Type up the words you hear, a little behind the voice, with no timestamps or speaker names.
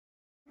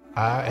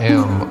I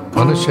am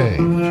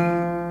unashamed.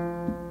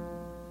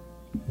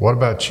 What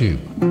about you?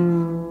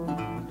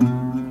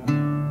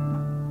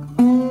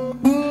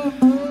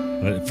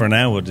 But for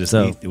now, we'll just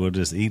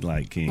eat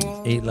like kings.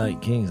 Eat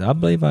like kings. I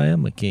believe I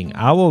am a king.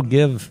 I will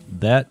give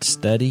that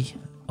study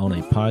on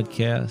a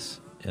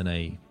podcast in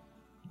a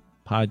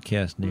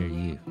podcast near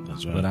you.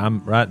 That's right. But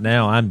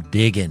I'm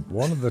digging.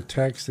 One of the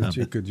texts that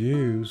you could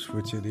use,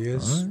 which it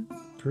is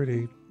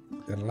pretty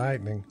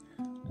enlightening,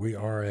 we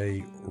are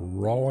a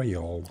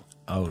royal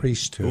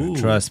priesthood. Ooh,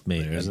 trust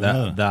me,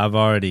 I've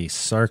already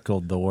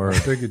circled the word. I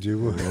figured you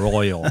would.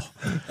 Royal.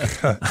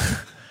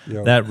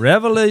 That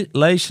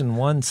Revelation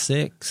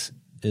 1:6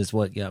 is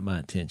what got my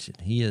attention.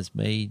 He has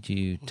made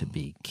you to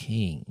be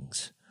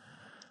kings.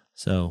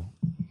 So,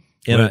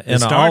 it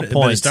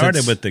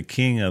started with the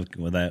king of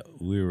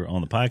we were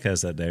on the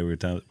podcast that day. We were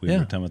talking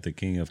about the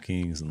King of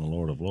Kings and the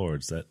Lord of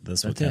Lords.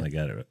 That's what kind of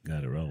got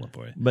it rolling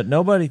for you. But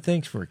nobody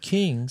thinks we're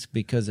kings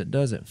because it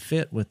doesn't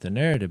fit with the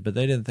narrative. But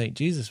they didn't think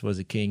Jesus was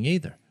a king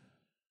either.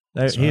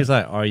 He was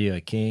like, "Are you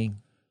a king?"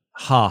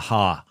 Ha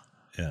ha.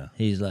 Yeah.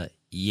 He's like,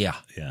 "Yeah,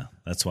 yeah."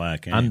 That's why I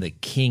came. I'm the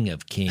King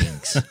of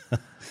Kings.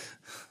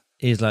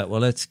 He's like, "Well,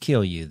 let's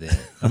kill you then."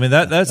 I mean,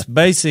 that's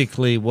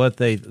basically what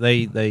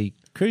they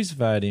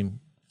crucified him.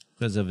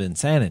 Because of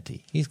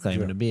insanity. He's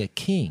claiming to be a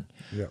king.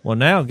 Yeah. Well,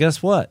 now,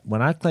 guess what?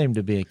 When I claim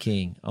to be a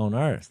king on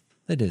earth,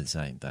 they do the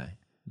same thing.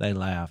 They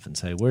laugh and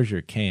say, "Where's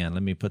your can?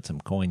 Let me put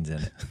some coins in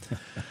it.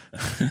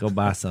 Go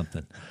buy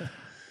something."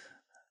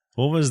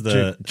 What was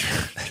the...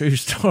 True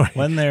story.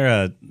 Then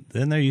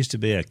there used to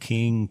be a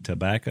King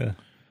Tobacco?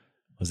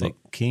 Was it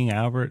King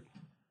Albert?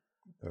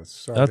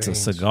 That's a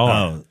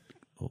cigar.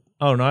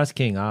 Oh no, that's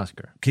King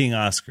Oscar. King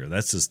Oscar.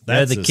 That's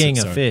the king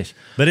of fish.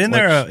 But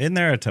isn't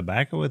there a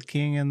tobacco with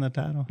king in the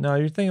title? No,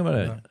 you're thinking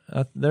about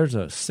there's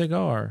a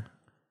cigar,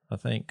 I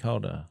think,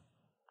 called a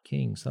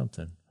King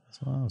something.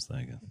 That's what I was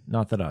thinking.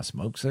 Not that I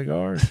smoke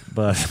cigars,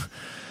 but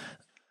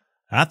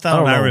I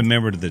thought I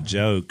remembered the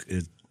joke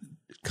is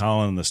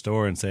calling the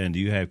store and saying, "Do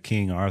you have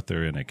King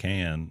Arthur in a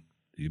can?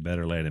 You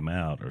better let him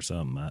out," or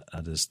something.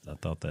 I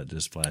thought that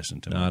just flashed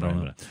into my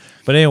brain. Know.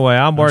 But anyway,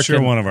 I'm working.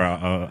 Sure, one of our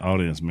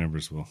audience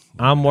members will.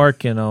 I'm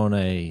working on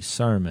a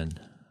sermon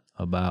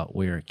about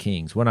we're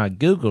kings. When I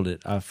Googled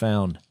it, I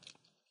found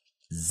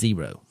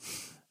 0.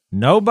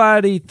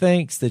 Nobody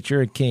thinks that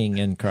you're a king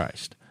in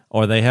Christ,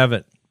 or they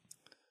haven't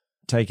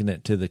taken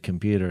it to the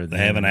computer. They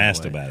haven't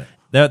asked about it.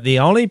 The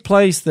only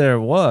place there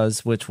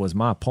was, which was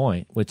my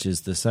point, which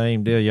is the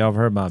same deal. Y'all have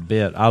heard my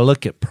bit. I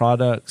look at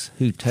products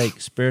who take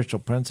spiritual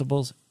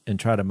principles and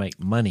try to make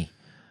money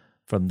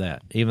from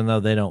that, even though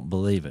they don't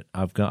believe it.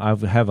 I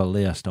have a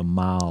list a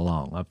mile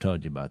long. I've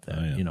told you about that.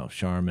 Oh, yeah.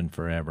 Charmin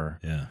Forever.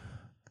 Yeah.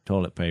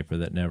 Toilet paper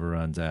that never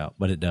runs out,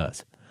 but it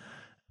does.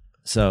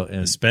 So,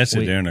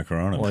 especially during the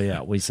corona. Well,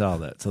 yeah, we saw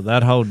that. So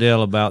that whole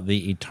deal about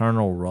the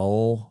eternal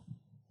roll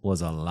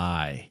was a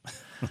lie.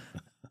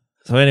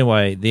 So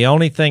anyway, the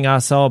only thing I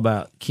saw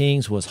about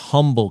kings was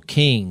Humble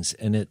Kings,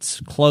 and it's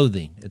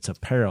clothing, it's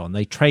apparel, and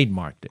they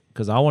trademarked it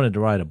because I wanted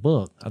to write a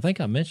book. I think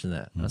I mentioned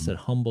that. I said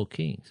Humble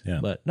Kings. Yeah.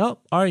 But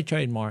nope, already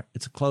trademarked.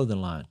 It's a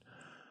clothing line.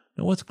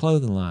 Now, what's a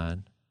clothing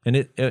line? And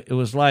it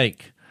was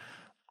like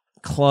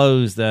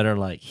clothes that are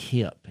like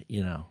hip,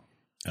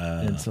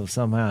 and so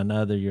somehow or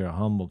another you're a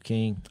humble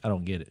king. I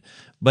don't get it.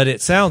 But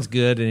it sounds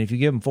good, and if you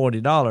give them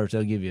 $40,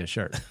 they'll give you a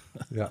shirt.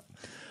 Yeah.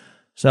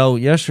 So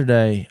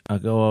yesterday I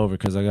go over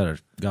because I got a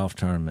golf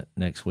tournament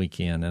next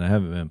weekend, and I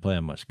haven't been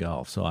playing much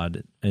golf. So I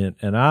did,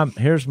 and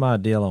here's my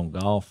deal on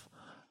golf.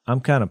 I'm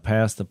kind of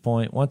past the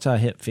point. Once I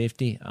hit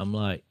 50, I'm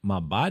like, my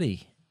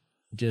body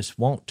just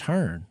won't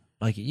turn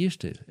like it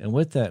used to, and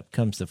with that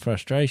comes the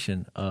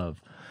frustration of,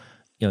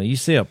 you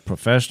see a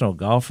professional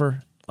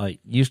golfer. Like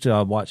used to,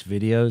 I'd watch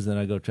videos, then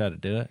I go try to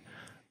do it.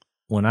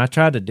 When I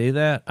try to do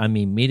that, I'm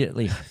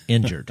immediately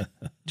injured.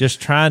 Just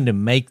trying to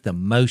make the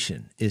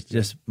motion. It's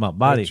just my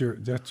body.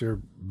 That's your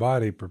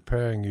body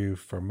preparing you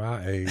for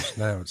my age.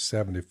 Now it's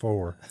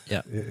 74.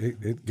 Yeah.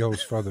 It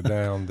goes further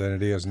down than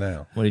it is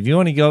now. Well, if you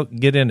want to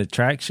get into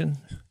traction,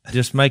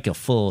 just make a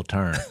full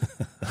turn.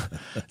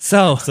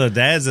 So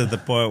Dad's at the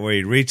point where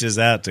he reaches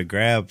out to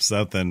grab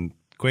something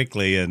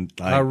quickly, and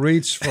I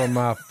reached for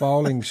my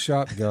falling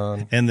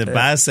shotgun, and the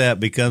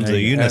bicep becomes a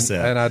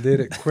unicep. And I did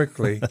it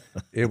quickly.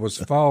 It was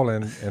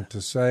falling, and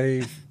to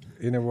save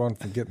anyone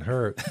from getting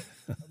hurt,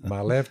 my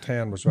left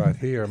hand was right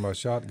here. My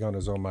shotgun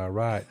is on my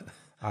right.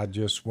 I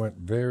just went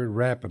very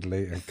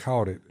rapidly and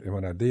caught it, and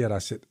when I did, I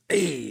said,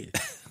 "Hey!"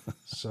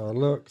 So I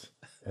looked,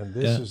 and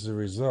this is the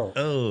result.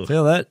 Oh,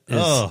 Phil, that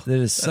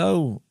is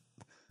so.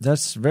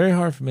 That's very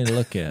hard for me to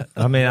look at.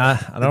 I mean,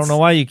 I don't know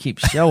why you keep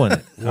showing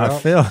it. Well, I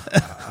feel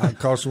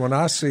because when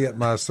I see it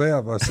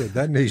myself, I said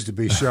that needs to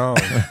be shown,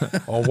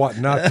 or what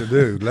not to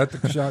do. Let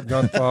the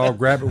shotgun fall,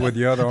 grab it with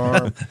the other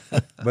arm.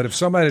 But if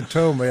somebody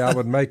told me I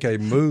would make a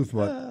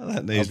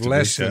movement of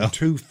less than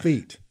 2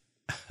 feet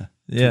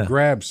to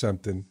grab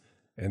something,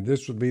 and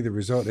this would be the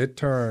result, it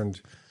turned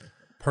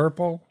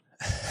purple,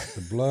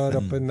 the blood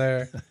up in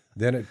there.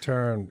 Then it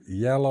turned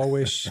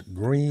yellowish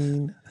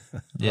green.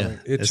 Yeah. I mean,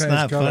 it It's changed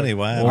not color. funny.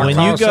 Why? Well, when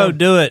call you go some-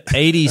 do it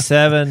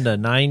 87 to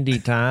 90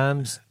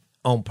 times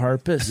on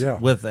purpose Yeah.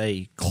 with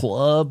a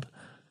club,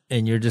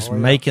 and you're just Oh, yeah.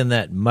 making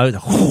that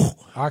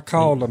I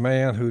called a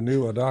man who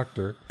knew a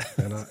doctor,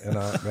 and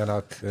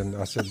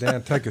I said,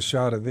 Dan, take a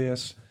shot of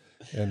this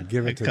and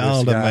give it to this guy.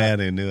 called a man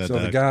who knew a So the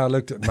doctor. guy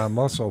looked at my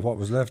muscle, what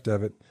was left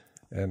of it,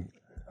 and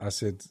I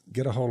said,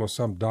 get a hold of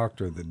some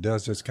doctor that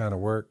does this kind of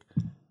work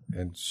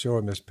and show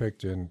him this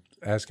picture and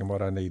ask him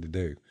what I need to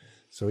do.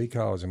 So he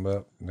calls him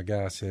up, and the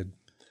guy said,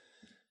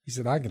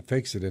 I can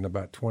fix it in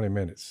about 20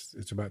 minutes.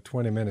 It's about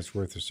 20 minutes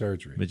worth of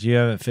surgery. but you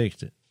haven't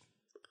fixed it.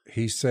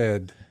 He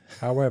said,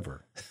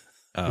 however,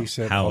 a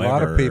lot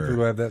however. of people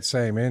who have that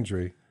same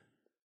injury,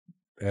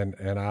 and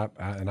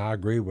I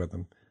agree with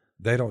them,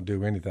 they don't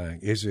do anything.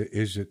 Is it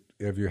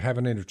if you're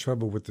having any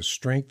trouble with the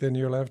strength in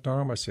your left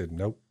arm? I said,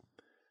 nope.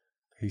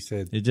 He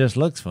said, It just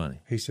looks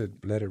funny.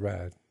 let it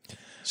ride.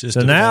 It's just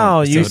So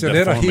now He you said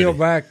it'll deformity. heal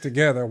back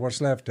together what's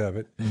left of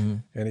it. Mm-hmm.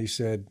 And he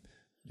said,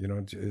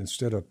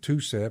 instead of 2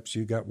 steps,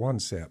 you got 1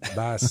 step.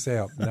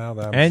 Bicep. Now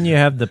that And you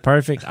have the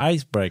perfect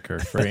icebreaker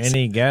for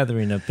any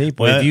gathering of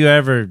people. Well, if you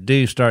ever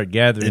do start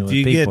gathering If with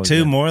you people get 2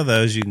 again. more of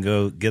those, you can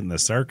go get in the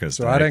circus.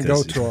 So right? I didn't go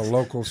 'Cause to a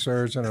local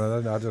surgeon or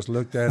nothing. I just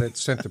looked at it,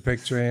 sent the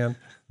picture in.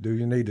 Do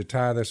you need to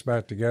tie this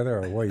back together,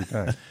 or what do you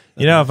think?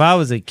 You know, if I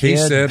was a He kid,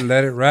 said,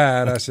 let it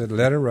ride. I said,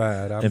 let it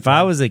ride. if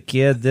I was a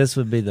kid, this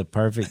would be the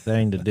perfect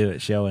thing to do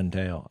at show and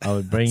tell. I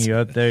would bring you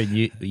up there,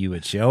 you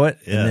would show it,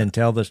 Yeah. and then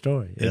tell the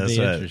story. It'd That's be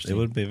right. interesting. It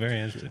would be very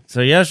interesting.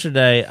 So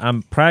yesterday,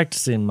 I'm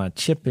practicing my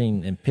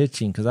chipping and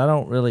pitching because I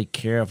don't really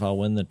care if I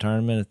win the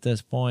tournament at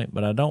this point,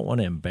 but I don't want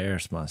to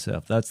embarrass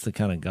myself. That's the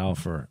kind of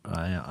golfer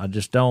I am. I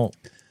just don't,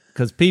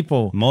 because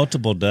people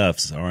Multiple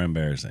duffs are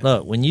embarrassing.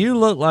 look, when you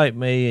look like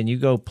me and you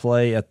go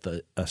play at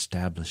the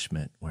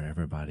establishment where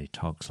everybody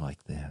talks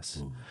like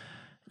this,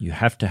 you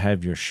have to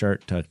have your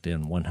shirt tucked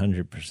in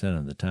 100%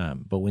 of the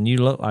time. But when you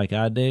look like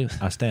I do,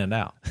 I stand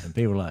out, and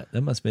people are like,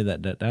 "That must be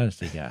that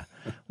Dynasty guy."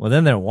 Well,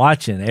 then they're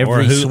watching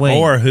every swing,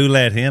 or who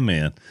let him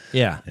in.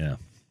 yeah. Yeah.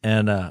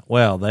 And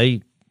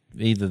they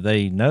either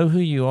they know who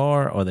you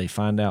are or they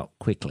find out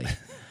quickly.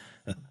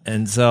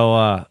 And so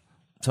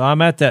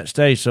I'm at that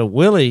stage. So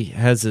Willie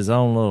has his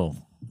own little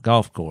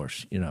golf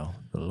course. You know,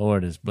 the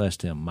Lord has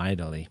blessed him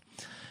mightily,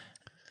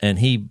 and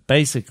he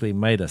basically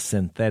made a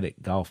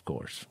synthetic golf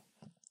course,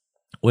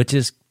 which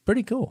is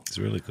pretty cool. It's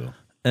really cool.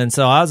 And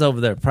so I was over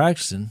there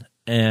practicing,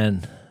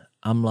 and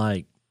I'm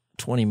like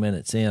 20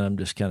 minutes in, I'm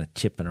just kind of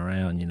chipping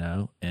around,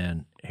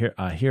 and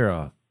I hear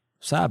a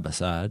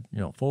side-by-side,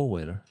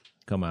 4-wheeler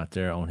come out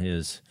there on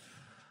his,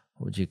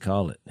 what'd you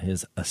call it,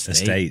 his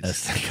estate.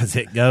 Because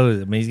it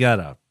goes, he's got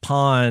a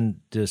pond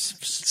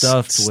just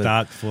stuffed with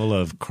stock full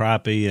of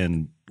crappie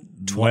and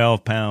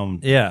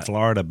 12-pound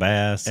Florida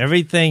bass.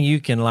 everything you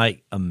can,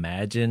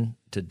 imagine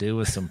to do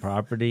with some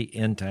property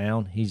in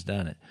town, he's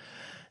done it.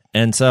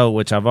 And so,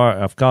 which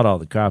I've caught all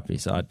the crappie,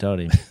 so I told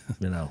him,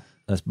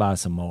 let's buy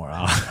some more.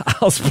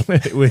 I'll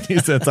split it with you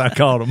since I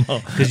caught them all.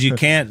 Because you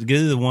can't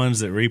do the ones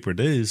that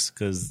reproduce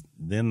because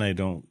then they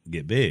don't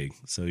get big.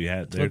 So you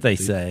have to. That's what they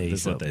say.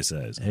 That's So what they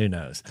say. Who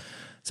knows?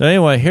 So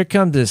anyway, here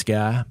comes this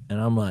guy, and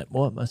I'm like,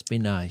 boy, it must be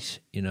nice,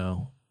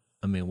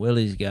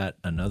 Willie's got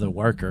another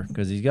worker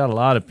because he's got a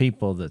lot of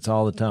people that's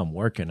all the time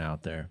working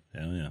out there.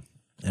 Yeah.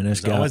 And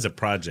this There's guy, always a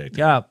project.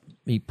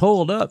 he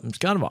pulled up. It's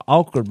kind of an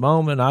awkward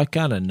moment. I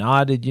kind of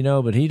nodded,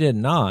 but he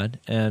didn't nod.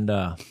 And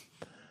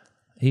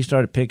he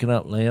started picking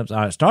up limbs.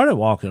 I started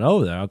walking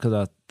over there because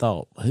I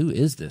thought, who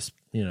is this?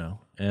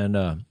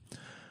 And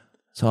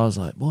so I was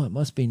like, boy, it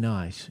must be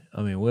nice.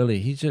 Willie,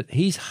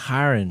 he's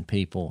hiring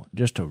people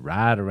just to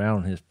ride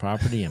around his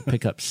property and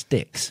pick up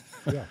sticks.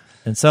 Yeah.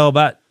 And so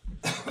about,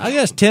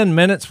 10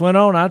 minutes went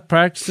on. I was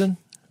practicing,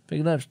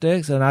 picking up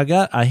sticks, and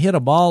I hit a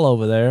ball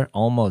over there,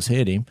 almost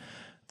hit him.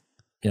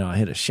 I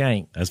hit a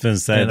shank. I was going to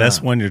say, that's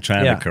one you're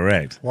trying to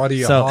correct. Why do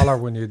you So- holler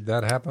when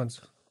that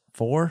happens?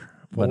 4,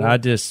 but Four? I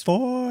just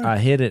 4. I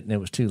hit it and it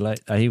was too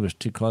late. He was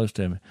too close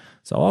to me,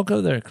 so I walk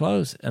over there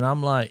close, and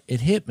I'm like,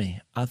 it hit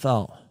me. I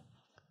thought,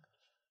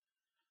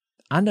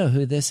 I know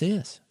who this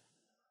is.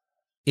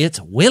 It's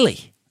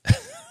Willie.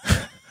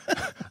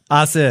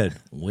 I said,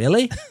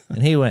 Willie,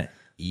 and he went,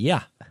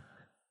 yeah.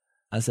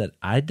 I said,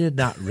 I did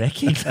not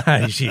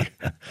recognize you.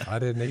 I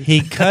didn't either.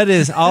 He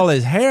cut all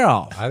his hair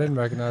off. I didn't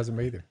recognize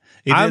him either.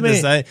 He did I the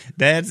mean-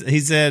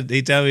 same.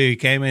 He told me he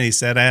came in, he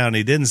sat down,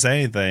 he didn't say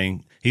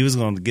anything. He was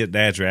going to get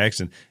Dad's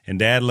reaction, and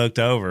Dad looked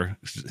over.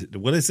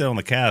 Willie sat on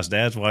the couch.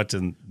 Dad's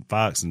watching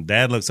Fox, and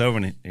Dad looks over,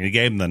 and he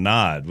gave him the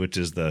nod, which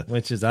is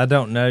I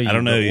don't know you. I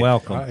don't know but you.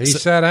 welcome. He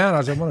sat down.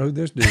 I said, I wonder who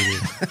this dude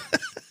is.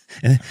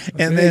 and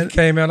He then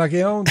came out like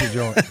he owned the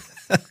joint.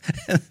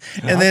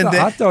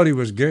 I thought he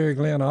was Gary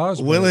Glenn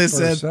Osborne. Willie at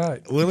first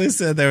sight.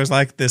 said there was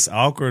like this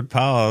awkward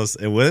pause,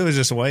 and Willie was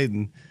just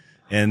waiting,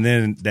 and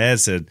then Dad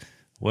said,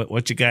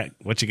 "What you got?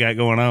 What you got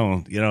going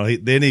on?"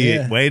 Then he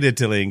waited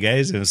till he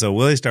engaged him. So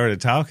Willie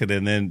started talking,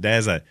 and then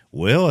Dad's like,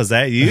 "Will, is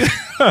that you?"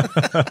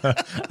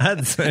 I had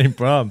the same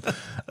problem.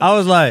 I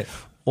was like,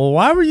 well,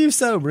 why were you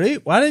so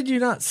rude? Why did you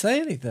not say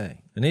anything?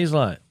 And he's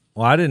like,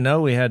 well, I didn't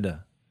know we had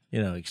to,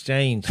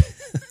 exchange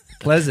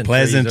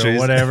pleasantries or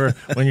whatever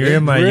when you're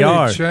in my really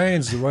yard.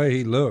 Changed the way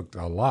he looked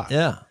a lot.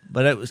 Yeah,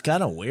 but it was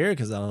kind of weird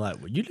because I was like,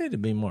 well, you need to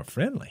be more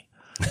friendly.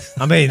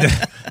 I mean,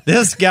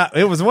 this guy,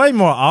 it was way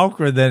more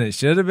awkward than it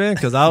should have been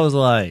because I was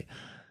like,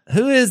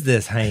 who is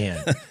this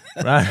hand?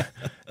 Right?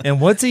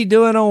 And what's he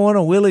doing on one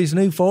of Willie's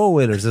new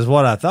four-wheelers is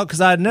what I thought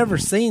because I had never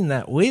seen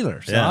that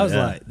wheeler. So I was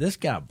like, this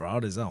guy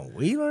brought his own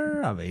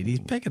wheeler? I mean, he's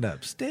picking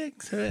up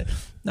sticks.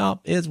 No,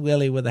 it's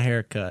Willie with a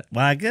haircut.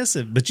 Well, I guess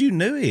but you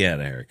knew he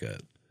had a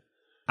haircut.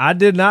 I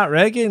did not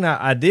recognize.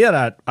 I did.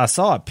 I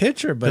saw a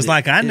picture, but it's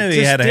I knew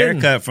he had a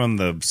haircut from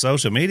the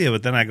social media,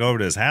 but then I go over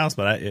to his house.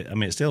 But I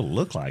mean, it still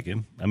looked like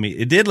him. I mean,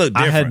 it did look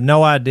different. I had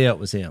no idea it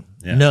was him.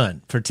 Yeah.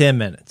 None for 10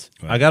 minutes.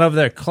 Right. I got over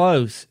there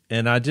close,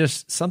 and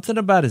something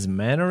about his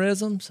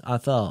mannerisms. I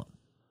thought,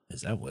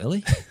 is that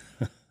Willie?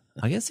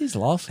 I guess he's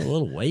lost a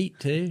little weight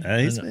too.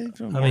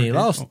 He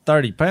lost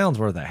 30 pounds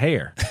worth of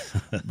hair,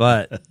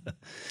 but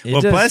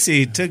plus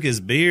he took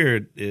his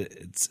beard.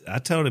 I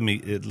told him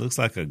it looks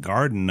like a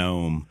garden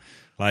gnome.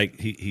 Like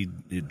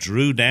it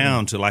drew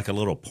down to like a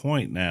little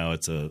point. Now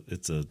it's a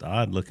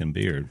odd looking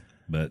beard,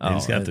 but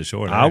he's got the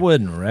short hair. I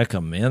wouldn't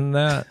recommend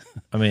that.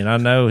 I mean, I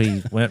know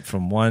he went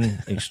from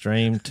one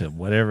extreme to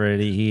whatever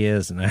he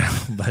is now,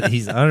 but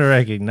he's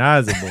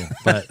unrecognizable.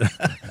 But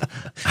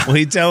well,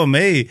 he told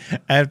me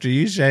after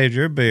you shaved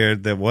your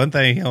beard that one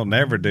thing he'll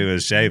never do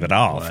is shave it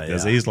off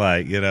because he's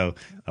like, a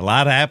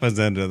lot happens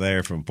under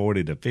there from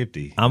 40 to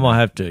 50. I'm gonna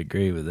have to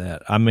agree with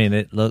that. I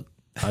mean,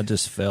 I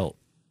just felt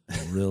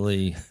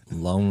really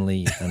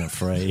lonely and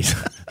afraid.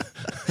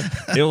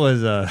 It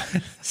was a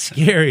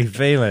scary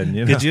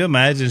feeling. Could you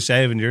imagine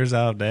shaving yours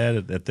off,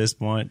 Dad, at this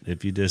point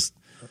if you just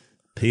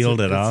peeled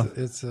it off?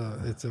 It's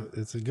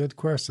a good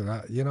question.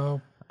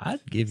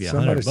 I'd give you $100.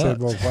 Somebody said,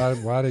 "Well,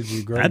 why did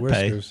you grow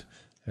whiskers?"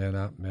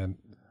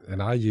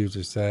 And I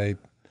usually say,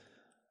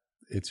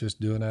 "It's just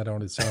doing that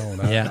on its own."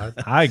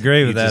 I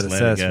agree with that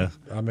assessment.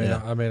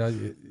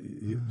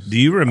 Do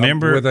you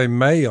remember with a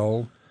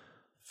male?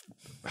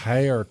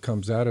 Hair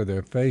comes out of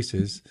their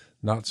faces,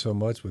 not so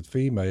much with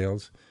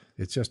females.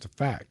 It's just a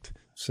fact.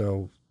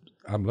 So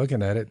I'm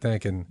looking at it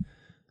thinking,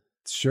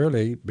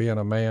 surely being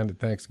a man that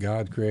thinks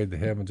God created the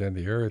heavens and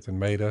the earth and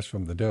made us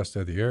from the dust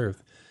of the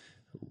earth,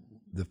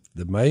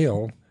 the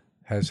male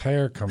has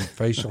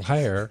facial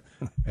hair,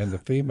 and the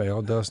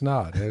female does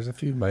not. There's a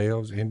few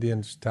males,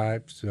 Indians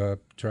types,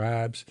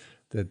 tribes,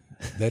 that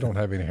they don't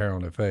have any hair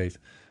on their face.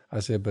 I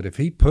said, but if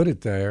he put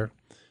it there,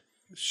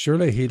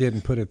 surely he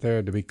didn't put it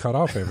there to be cut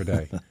off every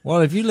day. Well,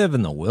 if you live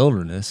in the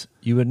wilderness,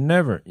 you would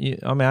never.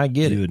 I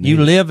get it. You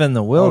live in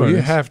the wilderness.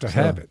 You have to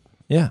have it.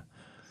 Yeah,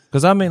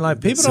 because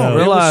people don't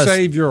realize it will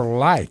save your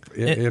life,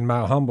 in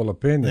my humble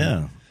opinion.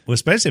 Yeah, well,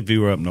 especially if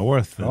you were up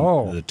north,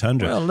 the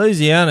tundra. Well,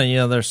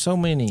 Louisiana, there's so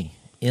many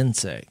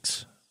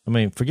insects. I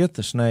mean, forget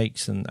the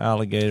snakes and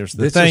alligators.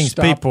 The things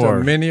people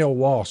are many a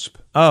wasp.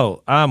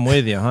 Oh, I'm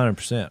with you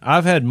 100%.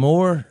 I've had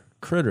more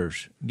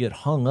critters get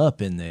hung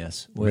up in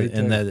this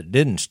and that it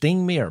didn't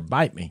sting me or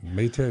bite me.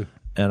 Me too.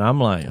 And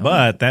I'm like,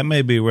 but that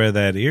may be where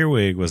that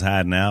earwig was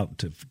hiding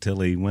out till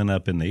he went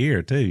up in the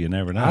ear too. You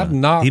never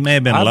know. He may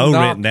have been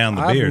written down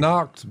the beard. I've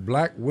knocked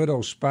black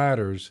widow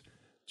spiders.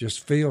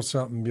 Just feel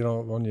something,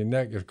 on your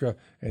neck,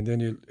 and then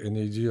you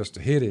just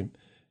hit him.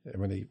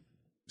 And when he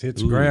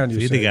hits the ground,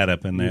 if he'd got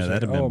up in there,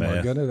 that'd have been bad. Oh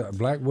my goodness,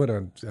 black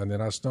widow, and then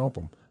I stomp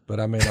him. But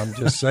I mean, I'm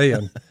just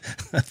saying.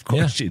 Of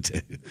course you do.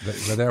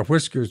 But their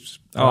whiskers.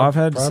 I've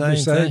had the probably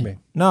same thing. Me.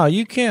 No,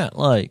 you can't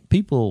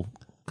people.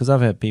 Because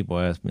I've had people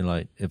ask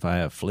me if I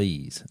have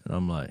fleas, and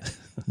I'm like,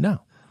 no.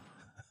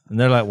 And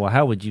they're like, well,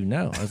 how would you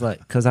know? I was like,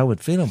 because I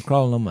would feel them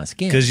crawling on my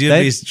skin. Because you'd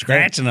be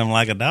scratching them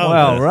like a dog.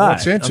 Well, right.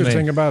 What's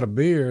interesting about a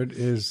beard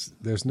is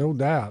there's no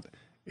doubt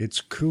it's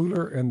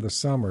cooler in the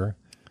summer,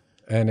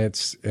 and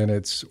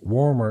it's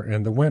warmer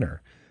in the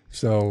winter.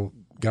 So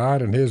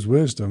God in His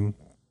wisdom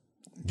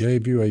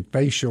gave you a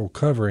facial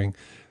covering.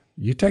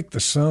 You take the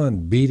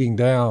sun beating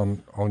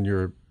down on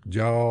your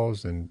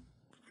jaws and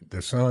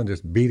the sun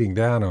just beating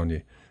down on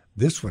you.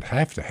 This would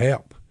have to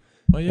help.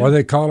 Well, yeah. What do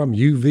they call them?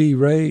 UV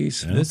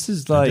rays? Yeah. This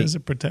is like, a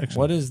protection.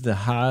 What is the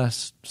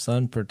highest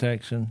sun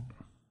protection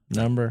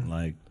number?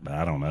 I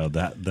don't know.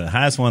 The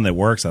highest one that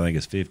works, I think,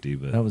 is 50.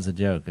 But that was a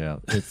joke.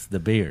 It's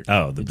the beard.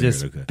 Oh, the beard.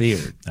 Just okay.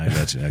 Beard. I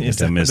got you. I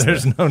guess I missed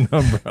There's that. no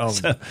number.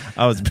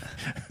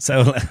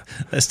 So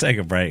let's take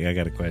a break. I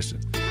got a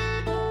question.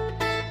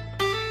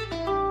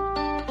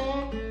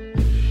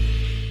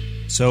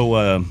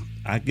 So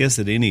I guess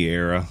at any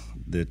era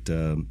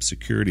that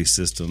security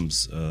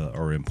systems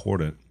are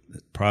important,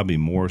 probably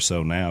more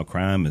so now.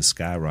 Crime is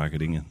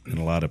skyrocketing in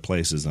a lot of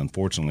places,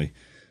 unfortunately,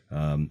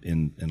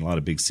 in a lot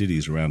of big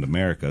cities around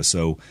America.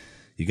 So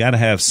you got to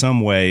have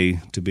some way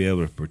to be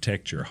able to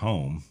protect your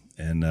home.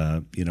 And,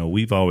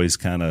 we've always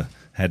kind of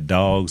had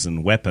dogs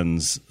and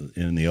weapons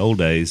in the old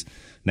days.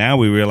 Now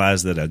we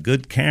realize that a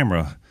good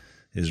camera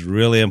is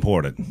really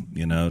important,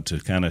 to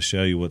kind of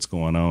show you what's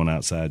going on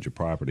outside your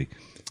property.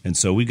 And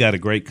so we got a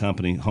great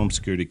company, home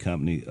security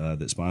company,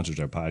 that sponsors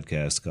our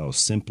podcast called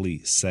Simply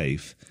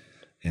Safe.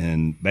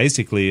 And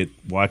basically, it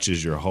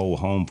watches your whole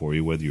home for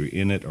you, whether you're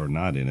in it or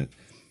not in it.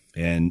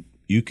 And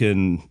you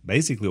can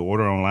basically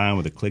order online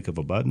with a click of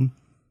a button.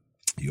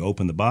 You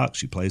open the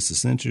box, you place the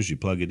sensors, you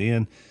plug it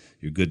in,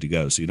 you're good to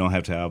go. So you don't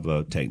have to have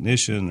a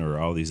technician or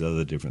all these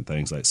other different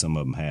things like some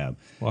of them have.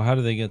 Well, how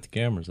do they get the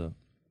cameras up?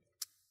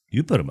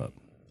 You put them up.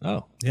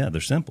 Oh. Yeah,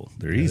 they're simple.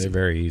 They're easy. They're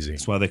very easy.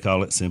 That's why they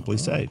call it Simply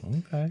Safe.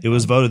 Okay. It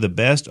was voted the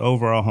best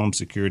overall home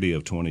security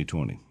of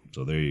 2020.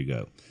 So there you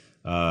go.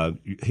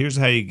 Here's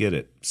how you get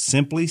it.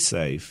 Simply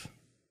Safe,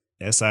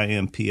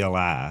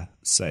 SIMPLI,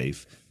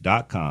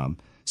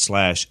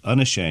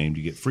 safe.com/unashamed.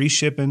 You get free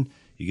shipping.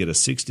 You get a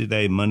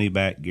 60-day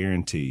money-back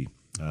guarantee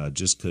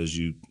just because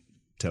you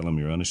tell them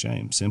you're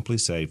unashamed.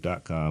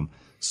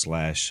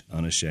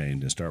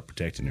 SimplySafe.com/unashamed and start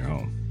protecting your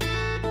home.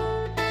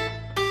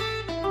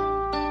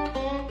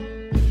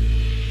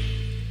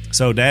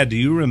 So, Dad, do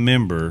you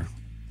remember,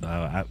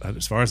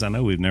 as far as I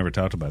know, we've never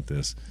talked about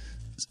this.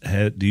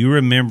 Do you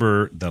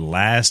remember the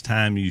last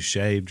time you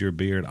shaved your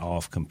beard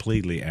off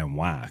completely and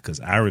why? Because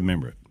I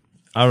remember it.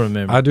 I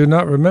remember. I do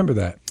not remember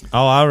that.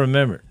 Oh, I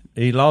remember.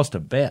 He lost a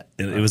bet.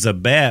 It was a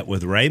bet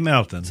with Ray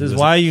Melton. This is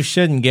why you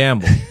shouldn't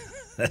gamble.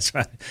 That's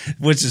right.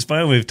 Which is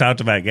funny. We've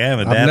talked about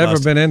gambling. I've never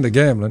been into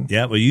gambling.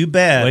 Yeah, well, you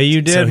bet. Well,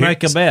 you did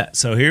make a bet.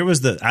 So here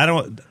was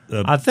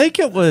I think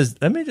it was.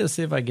 Let me just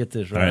see if I get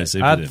this right.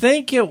 I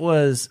think it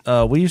was.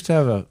 We used to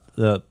have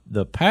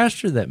the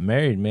pastor that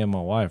married me and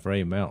my wife,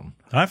 Ray Melton.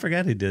 I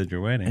forgot he did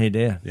your wedding. He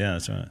did. Yeah,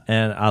 that's right.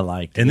 And I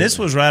liked it. And this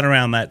was right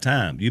around that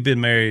time. You've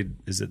been married.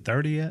 Is it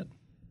 30 yet?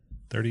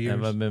 30 years?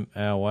 Have I been?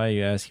 Why are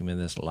you asking me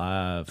this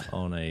live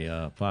on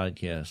a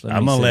podcast?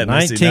 I'm gonna let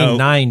Missy know.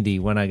 1990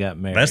 when I got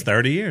married. That's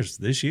 30 years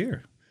this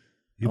year.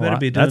 You better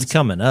be doing. That's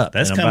coming up.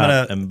 That's coming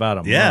up in about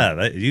a month.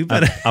 Yeah, you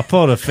better. I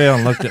pulled a film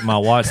and looked at my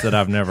watch that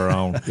I've never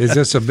owned. Is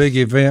this a big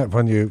event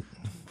when you?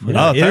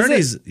 Oh,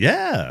 30s.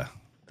 Yeah,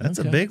 that's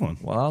a big one.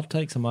 Well, I'll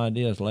take some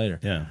ideas later.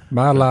 Yeah.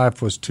 My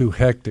life was too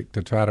hectic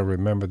to try to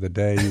remember the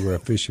day you were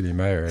officially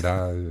married.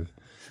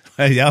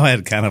 Y'all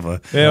had kind of a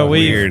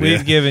weird.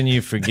 We've given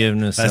you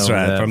forgiveness. That's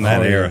right, from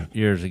that era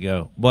years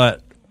ago.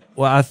 But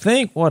I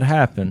think what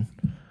happened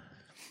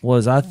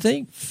was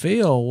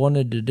Phil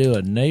wanted to do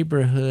a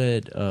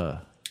neighborhood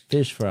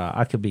fish fry.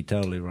 I could be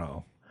totally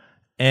wrong,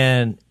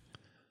 and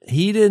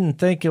he didn't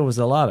think there was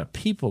a lot of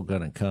people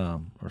going to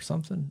come or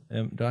something.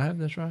 Do I have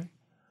this right?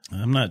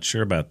 I'm not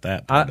sure about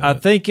that. I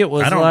think it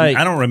was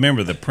I don't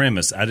remember the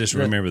premise. I just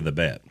remember the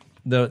bet.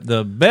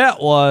 The bet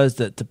was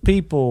that the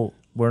people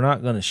were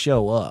not going to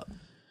show up.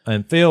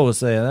 And Phil was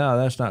saying, no,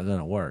 that's not going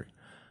to work.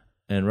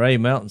 And Ray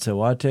Melton said,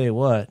 well, I tell you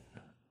what,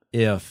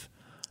 if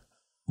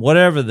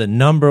whatever the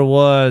number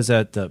was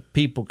at the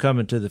people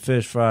coming to the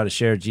fish fry to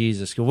share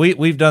Jesus, because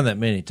we've done that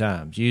many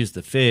times, use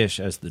the fish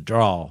as the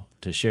draw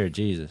to share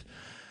Jesus.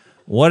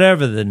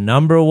 Whatever the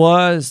number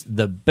was,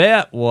 the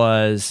bet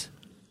was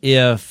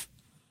if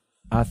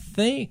I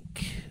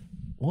think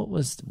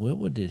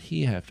what did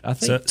he have? I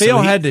think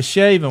Phil had to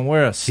shave and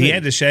wear a suit. He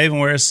had to shave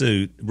and wear a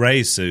suit,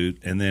 Ray's suit,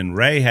 and then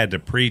Ray had to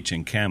preach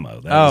in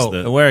camo.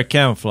 Wear a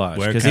camouflage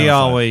because he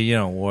always,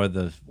 wore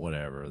the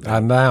whatever.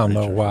 I now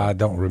know why I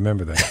don't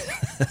remember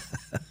that.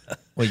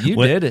 Well, you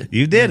did it.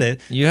 You did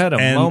it. You had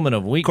a moment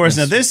of weakness. Of course,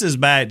 now this is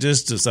back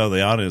just so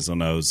the audience will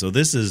know. So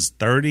this is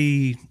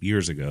 30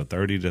 years ago,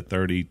 30 to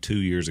 32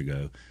 years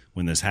ago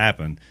when this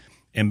happened.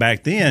 And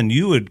back then,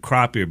 you would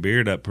crop your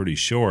beard up pretty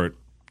short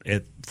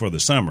for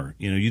the summer.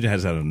 You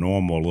just had a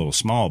normal little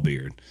small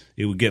beard.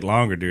 It would get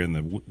longer during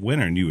the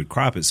winter, and you would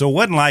crop it. So it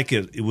wasn't like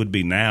it would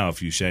be now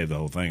if you shaved the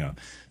whole thing off.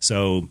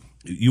 So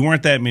you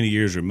weren't that many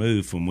years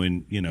removed from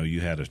when you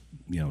had a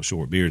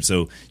short beard.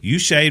 So you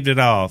shaved it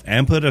off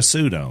and put a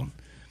suit on.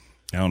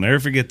 I'll never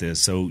forget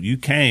this. So you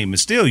came, and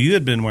still you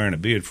had been wearing a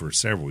beard for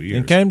several years.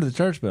 And came to the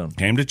church building.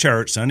 Came to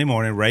church Sunday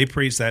morning. Ray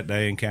preached that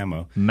day in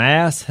camo.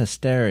 Mass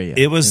hysteria.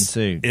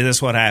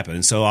 That's what happened.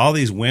 And so all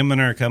these women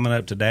are coming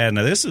up to Dad.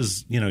 Now this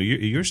is,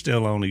 you're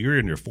still you're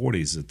in your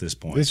 40s at this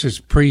point. This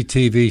is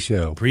pre-TV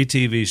show.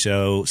 Pre-TV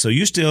show. So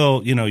you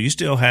still, you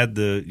still had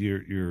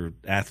your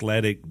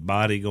athletic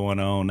body going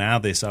on. Now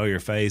they saw your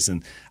face,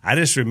 and I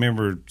just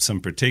remember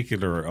some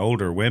particular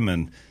older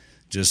women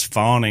just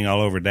fawning all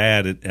over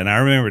Dad. And I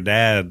remember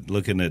Dad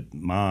looking at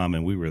Mom,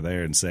 and we were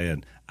there, and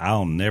saying,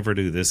 I'll never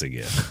do this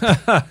again.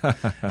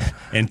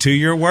 And to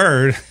your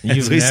word,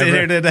 as we sit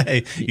here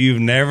today, you've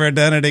never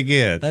done it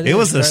again. It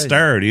was a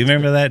stir. Do you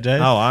remember that,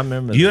 Jase? Oh, I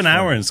remember. You and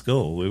I were in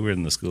school. We were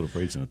in the school of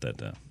preaching at that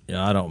time.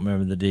 Yeah, I don't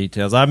remember the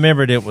details. I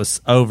remembered it was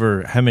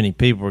over how many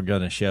people were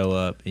going to show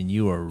up, and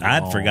you were wrong.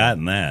 I'd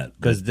forgotten that.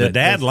 Because the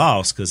Dad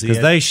lost. Because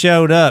they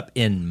showed up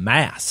in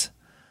mass.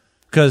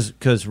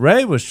 Because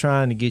Ray was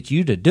trying to get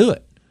you to do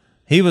it.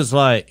 He was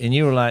like, and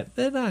you were like,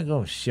 they're not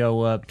going to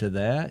show up to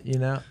that,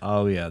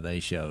 Oh, yeah, they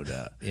showed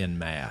up in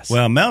mass.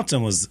 Well,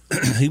 Melton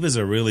he was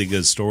a really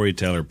good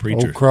storyteller,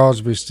 preacher. Old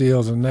Crosby,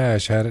 Stills, and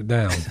Nash had it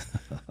down.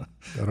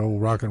 That old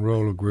rock and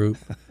roller group.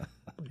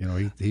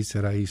 He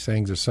said he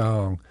sings a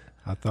song.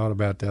 I thought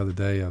about the other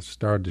day, I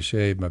started to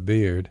shave my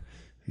beard.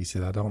 He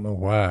said, I don't know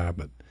why,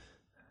 but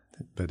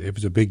but it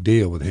was a big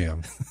deal with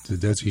him.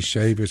 Does he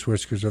shave his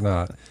whiskers or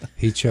not?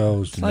 He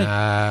chose,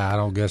 I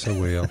don't guess I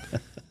will.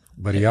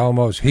 But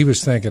he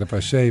was thinking, if I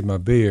shave my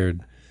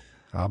beard,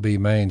 I'll be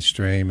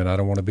mainstream, and I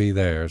don't want to be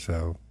there.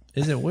 So,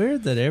 is it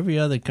weird that every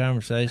other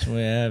conversation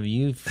we have,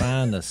 you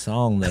find a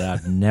song that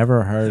I've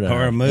never heard of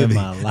or a movie in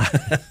my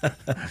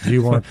life?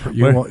 you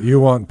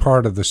weren't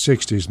part of the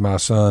 '60s, my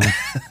son.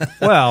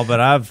 Well,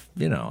 but I'm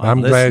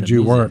glad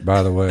you weren't,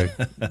 by the way.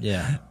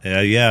 Yeah.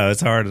 Yeah.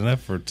 It's hard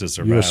enough to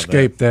survive. You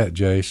escaped that,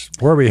 Jase.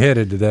 Where are we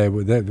headed today?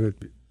 That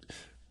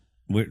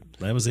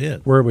was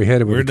it. Where are we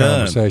headed with We're the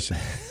done. conversation?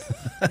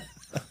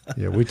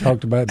 Yeah, we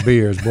talked about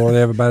beers. Boy,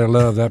 everybody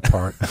loved that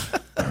part.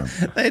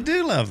 They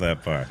do love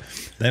that part.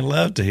 They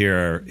love to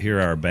hear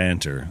our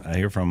banter. I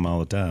hear from them all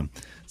the time.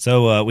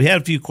 So we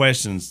had a few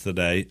questions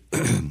today,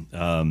 and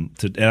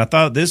I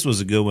thought this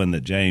was a good one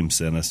that James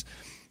sent us.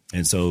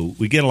 And so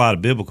we get a lot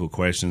of biblical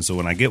questions. So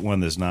when I get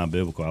one that's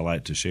non-biblical, I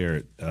like to share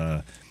it.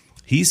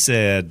 He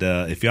said,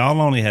 if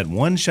y'all only had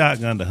one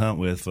shotgun to hunt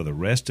with for the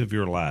rest of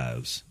your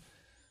lives,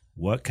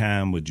 what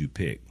kind would you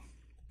pick?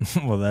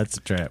 Well, that's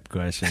a trap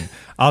question.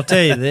 I'll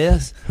tell you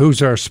this.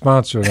 Who's our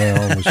sponsor now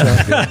on the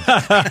shotgun?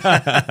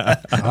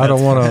 I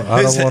don't want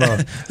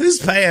to. Who's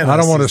paying? I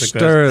don't want to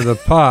stir the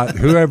pot.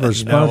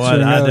 Whoever's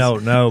sponsoring us. I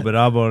don't know, but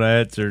I'm going to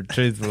answer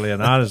truthfully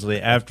and honestly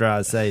after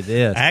I say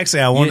this.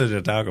 Actually, I wanted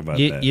to talk about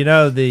that. You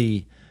know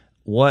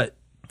what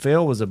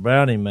Phil was a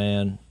Browning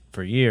man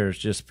for years,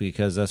 just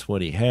because that's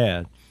what he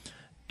had.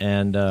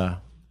 And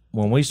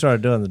when we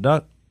started doing the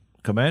Duck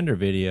Commander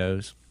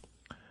videos,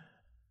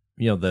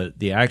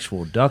 the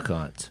actual duck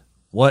hunts,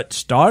 what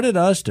started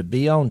us to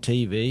be on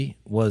TV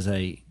was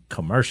a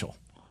commercial.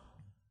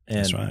 And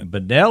that's right.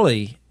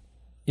 Benelli,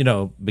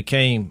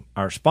 became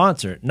our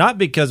sponsor, not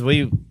because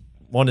we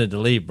wanted to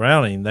leave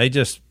Browning. They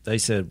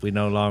said, we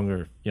no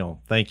longer,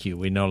 thank you,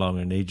 we no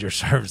longer need your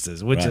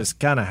services, which is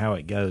kind of how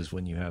it goes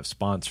when you have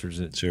sponsors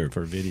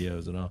for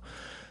videos and all.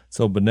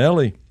 So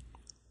Benelli,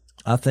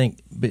 I think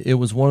it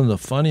was one of the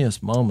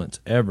funniest moments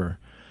ever,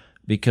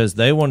 because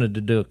they wanted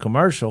to do a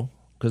commercial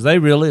because they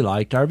really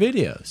liked our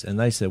videos. And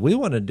they said, we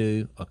want to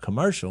do a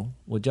commercial.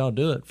 Would y'all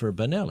do it for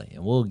Benelli?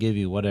 And we'll give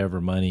you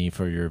whatever money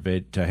for your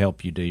to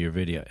help you do your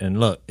video. And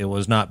look, it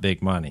was not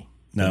big money.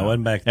 No, it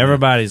wasn't back then.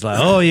 Everybody's like,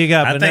 oh, you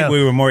got Benelli. I think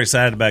we were more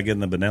excited about getting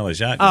the Benelli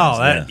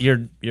shotguns.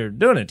 You're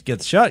doing it to get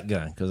the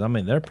shotgun, because,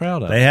 they're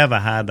proud of it. They have a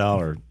high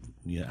dollar,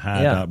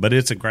 but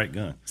it's a great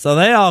gun. So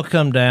they all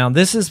come down.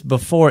 This is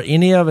before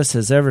any of us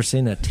has ever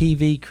seen a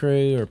TV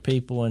crew or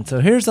people. And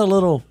so here's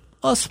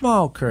a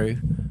small crew,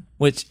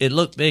 which it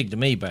looked big to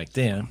me back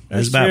then.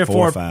 There's about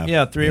 4 or 5.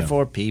 Yeah, three or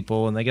four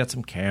people, and they got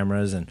some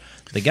cameras. And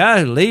the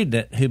guy who led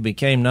it, who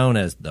became known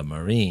as the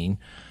Marine,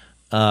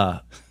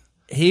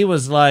 he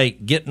was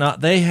like getting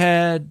out. They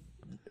had,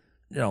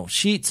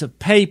 sheets of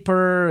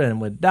paper and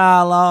with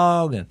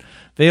dialogue, and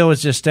Phil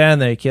was just standing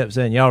there. He kept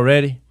saying, "Y'all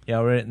ready?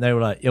 Y'all ready?" And they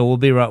were like, "Yeah, we'll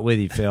be right with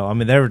you, Phil."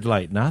 They were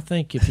like, "And I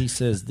think if he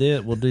says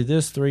this, we'll do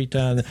this 3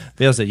 times."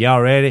 Phil said, "Y'all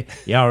ready?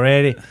 Y'all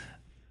ready?"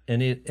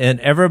 And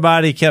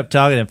everybody kept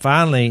talking, and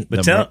finally,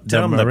 tell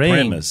them the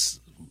premise.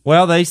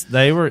 Well,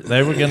 they were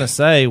going to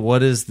say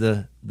what is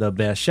the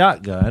best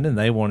shotgun, and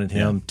they wanted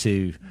him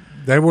to.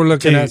 They were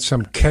looking at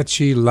some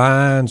catchy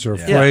lines or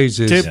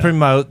phrases to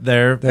promote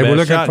their. They were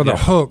looking shotgun. for the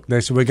hook.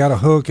 They said, "We got a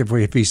hook.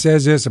 If he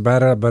says this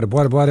about it, but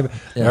what?"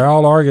 They're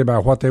all arguing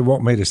about what they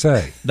want me to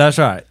say. That's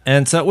right,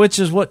 and so which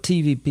is what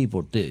TV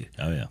people do.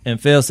 Oh yeah. And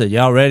Phil said,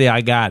 "Y'all ready?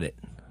 I got it."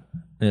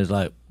 And it's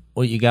like,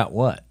 "Well, you got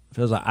what?"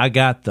 Phil's like, "I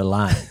got the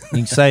line. You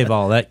can save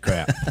all that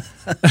crap."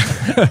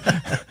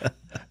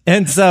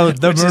 And so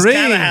the Marine, is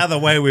kind of how the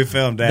way we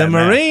filmed that. The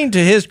Marine, to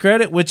his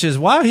credit, which is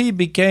why he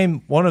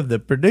became one of the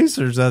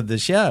producers of the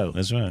show.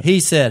 That's right. He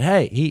said,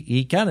 "Hey,"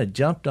 he kind of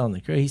jumped on the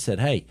crew. He said,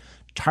 "Hey,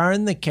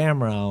 turn the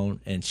camera on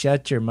and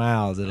shut your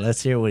mouths and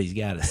let's hear what he's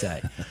got to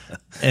say."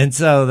 And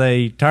so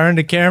they turned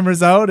the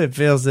cameras on, and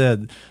Phil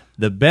said,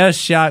 "The best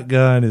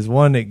shotgun is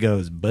one that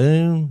goes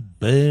boom,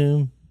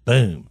 boom,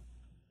 boom."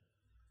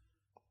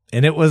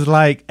 And it was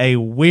like a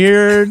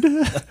weird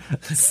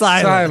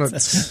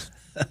silence.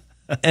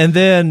 And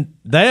then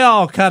they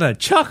all kind of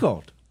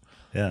chuckled.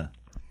 Yeah.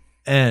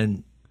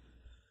 And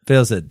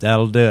Phil said,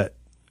 "That'll do it."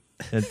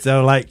 And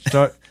so,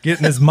 start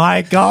getting his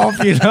mic off,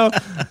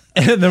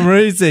 And the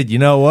Marine said, "You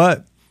know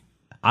what?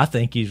 I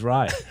think he's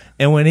right."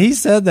 And when he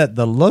said that,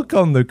 the look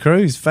on the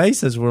crew's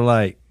faces were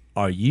like,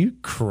 "Are you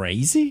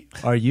crazy?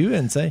 Are you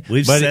insane?"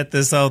 We've set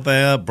this whole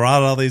thing up,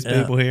 brought all these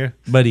people here.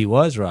 But he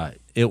was right.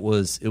 It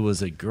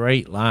was a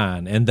great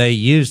line, and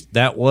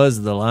that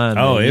was the line.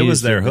 Oh, it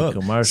was their hook.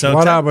 Commercial.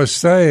 What I was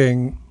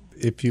saying,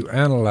 if you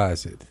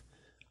analyze it,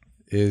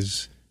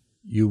 is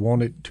you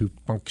want it to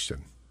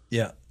function.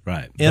 Yeah,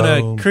 right. In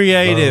a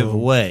creative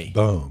way.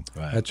 Boom.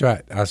 Right. That's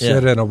right. I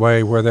said it in a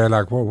way where they're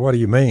like, "Well, what do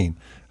you mean?"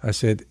 I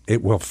said,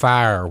 "It will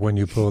fire when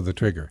you pull the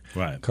trigger."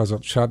 Right. Because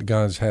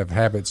shotguns have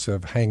habits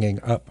of hanging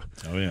up.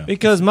 Oh, yeah.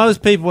 Because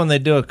most people, when they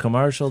do a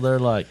commercial, they're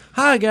like,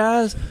 "Hi,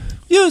 guys.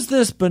 use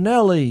this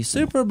Benelli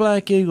Super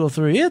Black Eagle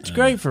 3. It's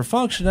great for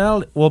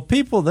functionality. Well,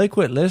 people, they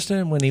quit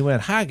listening when he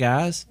went, hi,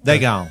 guys. They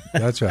gone.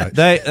 That's right.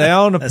 They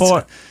own the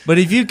port. But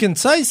if you can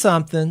say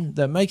something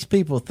that makes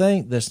people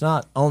think that's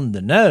not on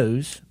the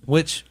nose,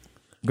 which,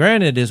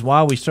 granted, is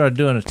why we started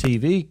doing a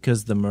TV,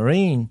 because the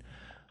Marine,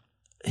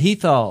 he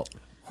thought,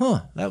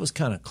 that was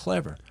kind of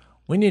clever.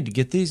 We need to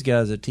get these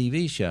guys a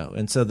TV show.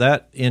 And so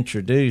that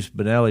introduced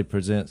Benelli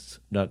Presents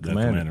Duck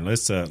Commander.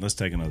 Let's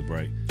take another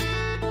break.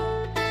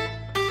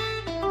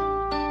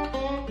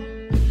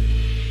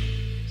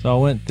 So I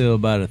went through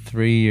about a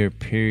 3-year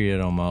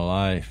period on my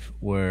life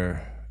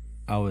where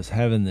I was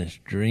having this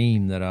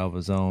dream that I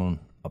was on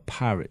a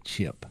pirate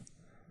ship.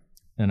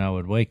 And I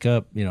would wake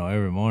up,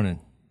 every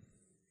morning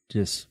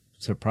just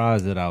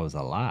surprised that I was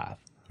alive.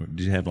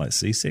 Did you have like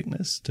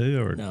seasickness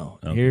too, or no?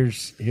 Okay.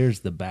 Here's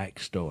the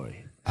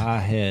backstory. I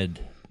had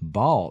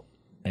bought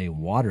a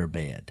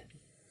waterbed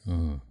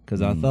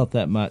because I thought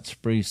that might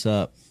spruce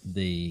up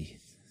the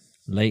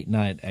late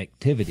night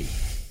activity.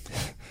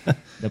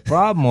 The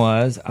problem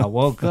was I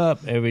woke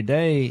up every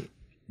day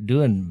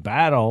doing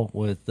battle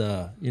with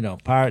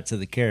Pirates of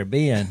the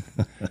Caribbean.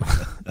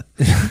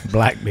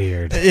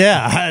 Blackbeard.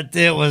 Yeah,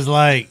 it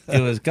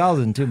was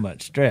causing too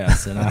much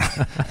stress, and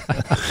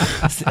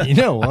I said, you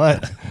know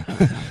what?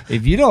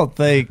 If you don't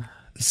think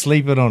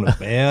sleeping on a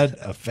bed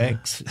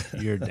affects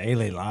your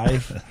daily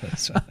life,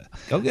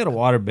 go get a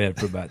waterbed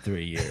for about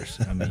 3 years.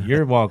 I mean,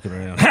 you're walking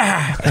around.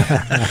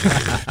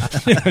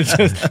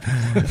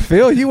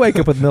 Phil, you wake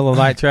up in the middle of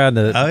the night trying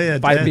to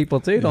fight people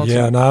too, don't you?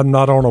 Yeah, and I'm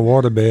not on a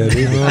waterbed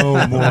either.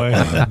 Oh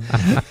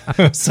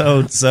boy!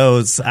 so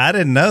I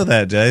didn't know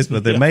that, Jase,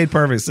 but it made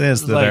perfect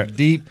sense that our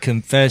deep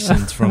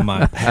confessions from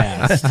my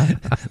past.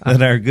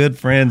 That our good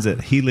friends at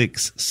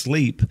Helix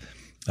Sleep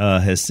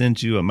has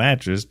sent you a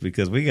mattress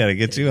because we got to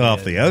get you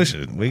off the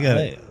ocean. We got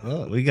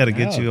to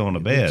get you on a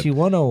bed. But you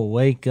want to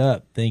wake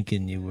up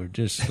thinking you were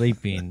just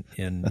sleeping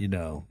in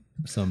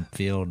some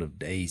field of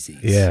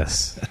daisies.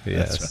 Yes.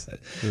 Right.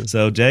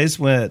 So Jase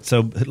went.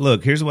 So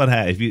look, here's what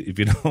happened. If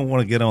you don't want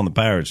to get on the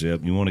pirate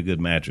ship, you want a good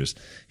mattress.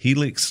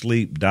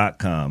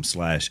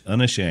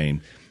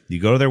 HelixSleep.com/unashamed. You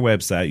go to their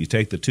website, you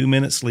take the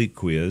 2-minute sleep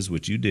quiz,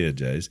 which you did,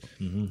 Jase.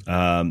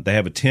 Mm-hmm. They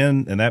have a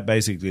 10, and that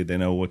basically they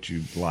know what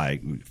you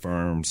like,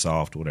 firm,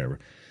 soft, whatever.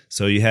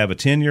 So you have a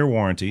 10-year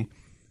warranty.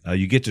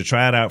 You get to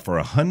try it out for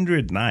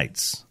 100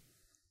 nights,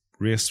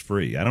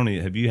 risk-free.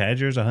 Have you had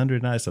yours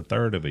 100 nights, a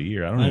third of a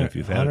year? I don't know if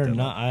you've had it that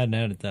long. I hadn't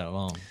had it that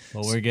long,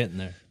 but we're getting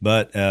there.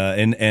 But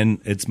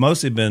and it's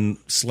mostly been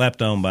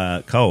slept on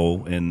by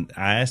Cole, and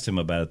I asked him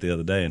about it the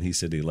other day, and he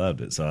said he loved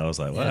it. So I was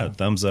like, wow,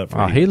 thumbs up for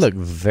him. He looked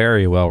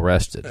very well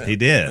rested. He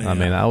did. I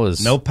mean, I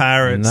was... No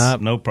pirates,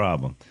 no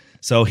problem.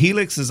 So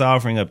Helix is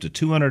offering up to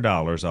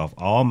 $200 off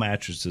all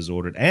mattresses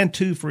ordered and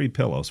 2 free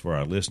pillows for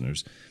our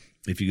listeners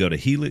if you go to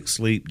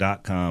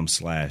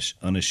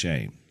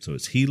HelixSleep.com/unashamed. So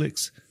it's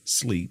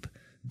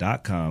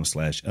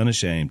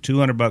HelixSleep.com/unashamed.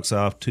 $200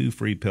 off, 2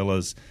 free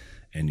pillows,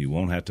 and you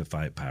won't have to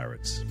fight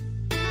pirates.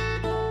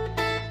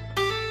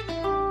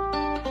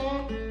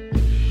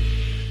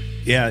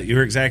 Yeah,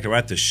 you're exactly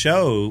right.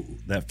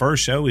 That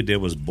first show we did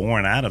was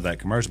born out of that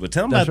commercial. But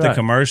tell them about the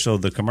commercial.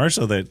 The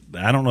commercial that,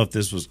 I don't know if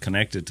this was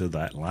connected to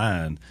that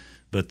line,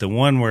 but the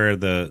one where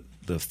the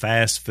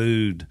fast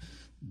food,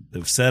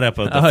 the setup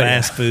of the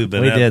fast food.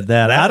 But we did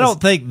that. I don't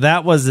think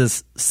that was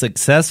as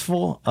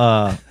successful,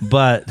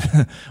 but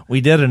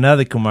we did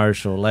another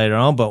commercial later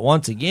on. But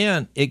once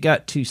again, it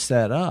got too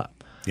set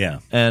up. Yeah.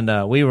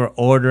 And we were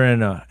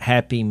ordering a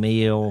Happy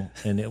Meal,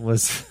 and it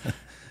was...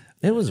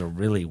 It was a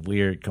really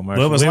weird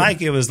commercial. Well, it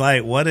was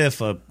like what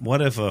if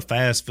a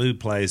fast food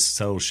place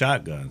sold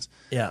shotguns?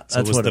 Yeah,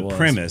 so that's the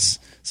premise.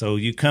 So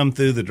you come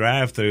through the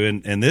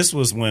drive-through, and this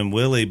was when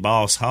Willie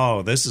Boss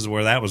Hall. This is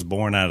where that was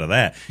born out of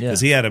that,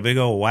 because he had a big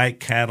old white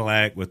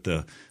Cadillac with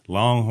the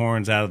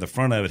longhorns out of the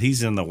front of it.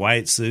 He's in the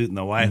white suit and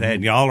the white hat,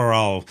 and y'all are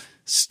all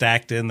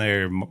stacked in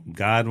there,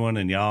 Godwin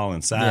and y'all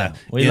inside. Yeah,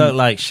 we look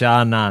like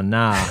Sha Na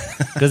Na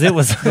because it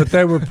was. But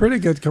they were pretty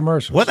good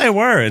commercials. Well, they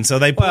were, and so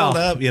they pulled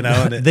up,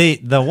 And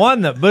the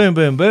one that boom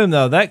boom boom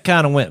though, that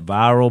kind of went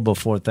viral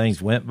before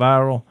things went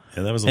viral.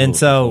 Yeah, that was a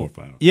little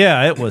before viral.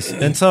 Yeah, it was.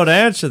 And so to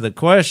answer the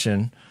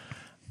question,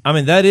 I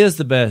mean that is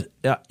the best.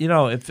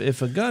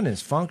 If a gun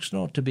is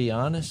functional, to be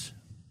honest.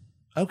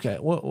 Okay,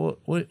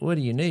 what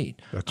do you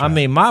need? That's right. I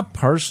mean, my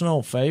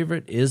personal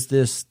favorite is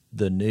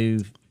the new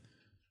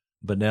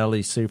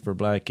Benelli Super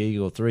Black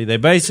Eagle 3. They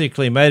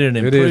basically made an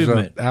improvement.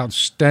 It is an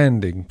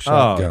outstanding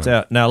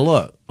shotgun. Now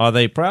look, are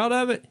they proud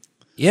of it?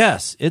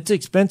 Yes, it's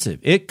expensive.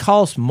 It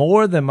costs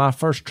more than my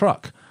first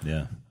truck.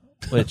 Yeah.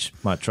 Which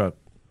my truck,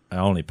 I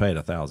only paid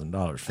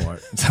 $1,000 for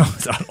it, so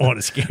I don't want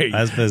to scare you. I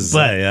was supposed to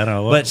say, I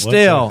don't know. But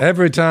still.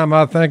 Every time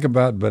I think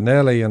about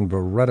Benelli and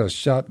Beretta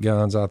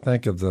shotguns, I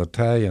think of the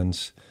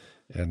Italians.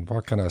 And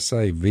what can I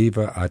say?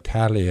 Viva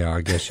Italia,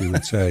 I guess you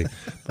would say,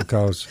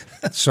 because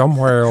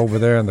somewhere over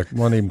there in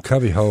one of them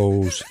cubby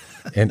holes,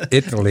 in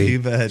Italy,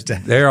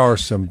 there are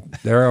some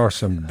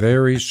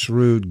very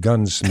shrewd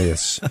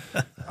gunsmiths.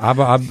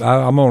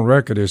 I'm on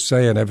record as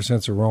saying ever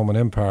since the Roman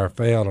Empire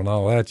failed and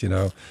all that,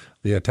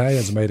 the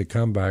Italians made a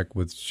comeback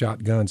with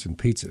shotguns and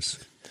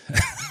pizzas.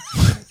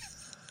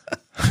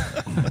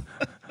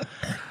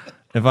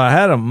 If I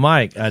had a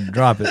mic, I'd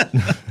drop it.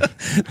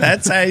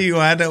 That's how you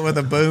wind up with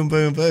a boom,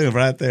 boom, boom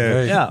right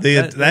there. Yeah,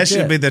 that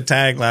should be the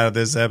tagline of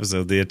this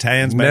episode. The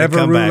Italians made a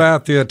comeback. Never rule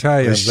out the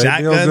Italians. They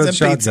shotguns and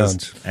shotguns.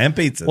 pizzas. And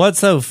pizzas. What's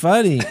so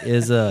funny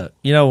is,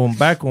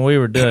 back when we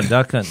were doing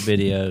duck hunt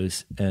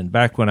videos, and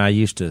back when I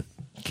used to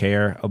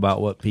care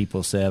about what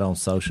people said on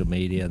social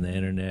media and the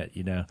internet,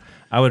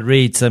 I would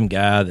read some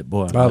guy that,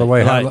 boy. By the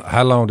way,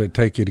 how long did it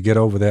take you to get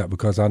over that?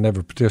 Because I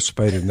never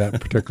participated in that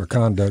particular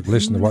conduct.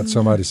 Listen to what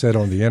somebody said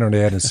on the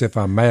internet and see if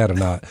I'm mad or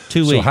not.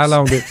 2 weeks. So how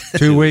long did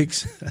 2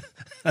 weeks?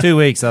 2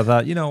 weeks. I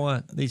thought, you know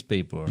what? These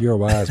people are. You're a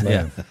wise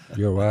man. Yeah.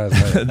 You're a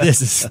wise man.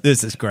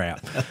 This is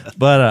crap.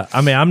 But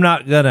I'm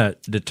not gonna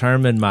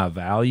determine my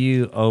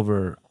value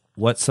over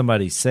what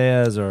somebody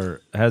says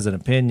or has an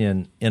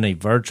opinion in a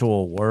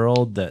virtual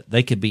world that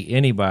they could be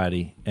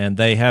anybody and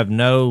they have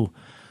no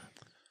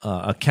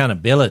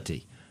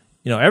accountability.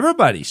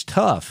 Everybody's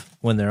tough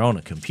when they're on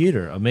a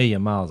computer a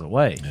million miles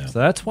away. Yeah. So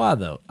that's why,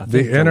 though, I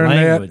think the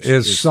internet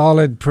is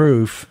solid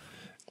proof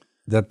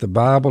that the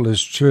Bible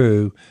is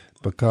true,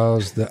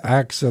 because the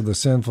acts of the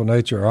sinful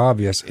nature are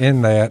obvious.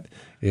 In that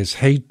is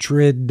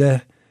hatred.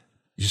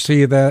 You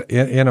see that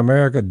in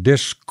America,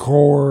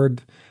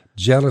 discord,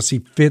 jealousy,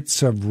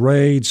 fits of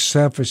rage,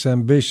 selfish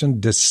ambition,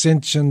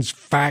 dissensions,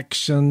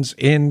 factions,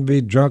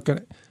 envy,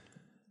 drunkenness.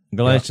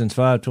 Galatians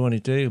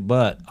 5:22.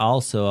 But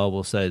also, I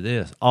will say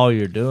this: all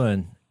you're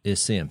doing is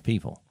seeing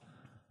people.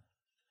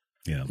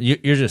 Yeah,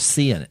 you're just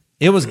seeing it.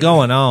 It was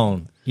going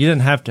on. You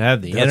didn't have to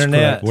have the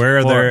internet.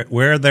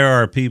 Where there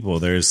are people,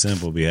 there is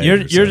simple behavior.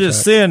 You're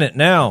just seeing it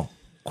now,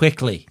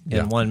 quickly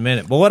in 1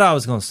 minute. But what I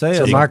was going to say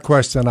is, my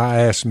question I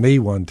asked me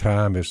one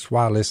time is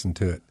why listen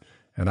to it,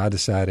 and I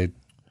decided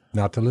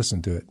not to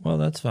listen to it. Well,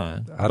 that's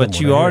fine. But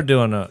you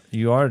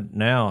are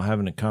now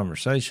having a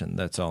conversation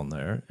that's on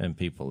there, and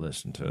people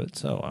listen to it.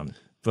 So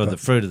the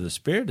fruit of the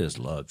Spirit is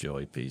love,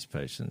 joy, peace,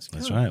 patience.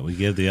 That's right. We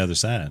give the other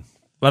side.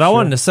 But I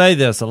wanted to say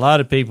this. A lot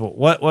of people,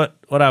 what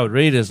I would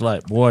read is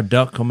like, boy,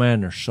 Duck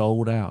Commander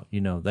sold out.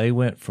 They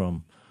went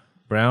from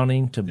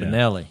Browning to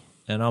Benelli.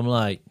 And I'm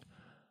like,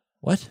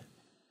 what?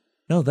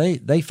 No,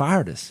 they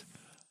fired us.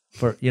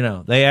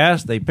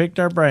 They picked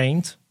our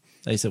brains.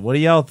 They said, what do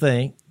y'all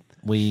think?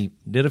 We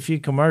did a few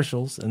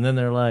commercials, and then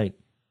they're like,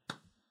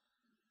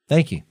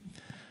 thank you.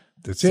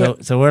 That's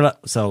it. So we're like,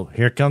 so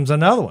here comes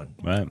another one.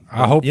 Right.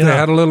 I hope they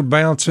had a little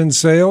bounce in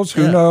sales.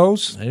 Who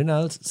knows? Who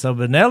knows? So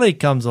Benelli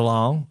comes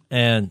along,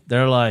 and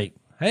they're like,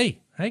 hey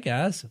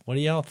guys, what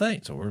do y'all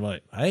think? So we're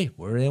like, hey,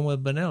 we're in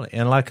with Benelli.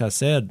 And like I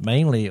said,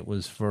 mainly it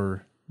was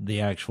for the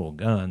actual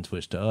guns,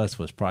 which to us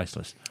was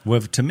priceless.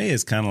 Well, to me,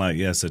 it's kind of like,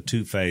 a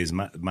two-phase.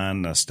 My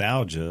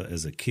nostalgia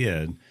as a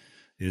kid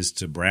is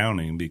to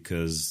Browning,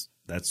 because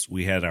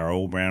we had our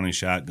old Browning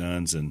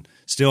shotguns and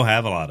still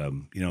have a lot of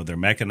them. They're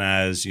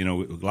mechanized. A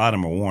lot of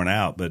them are worn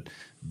out, but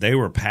they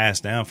were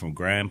passed down from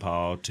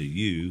grandpa to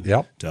you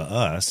to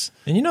us.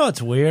 And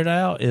what's weird,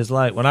 Al, is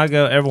like when I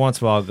go, every once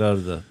in a while I'll go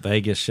to the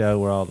Vegas show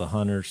where all the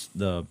hunters,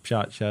 the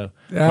SHOT Show.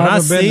 I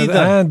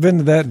haven't been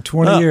to that in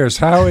 20 years.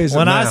 How is it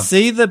when now? I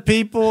see the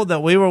people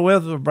that we were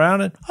with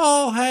Browning,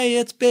 hey,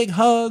 it's big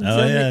hugs.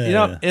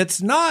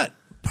 It's not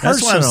personal.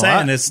 That's what I'm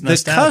saying. It's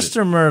nostalgic. The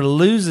customer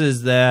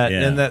loses that,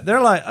 and that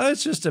they're like, "Oh,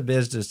 it's just a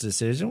business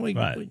decision. We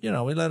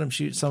let them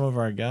shoot some of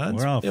our guns.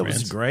 We're all it friends.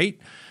 was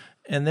great,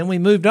 and then we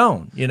moved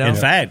on. In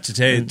fact, to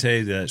tell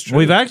you that's true.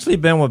 We've actually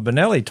been with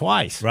Benelli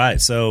twice.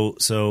 Right. So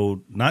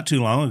not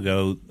too long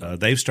ago,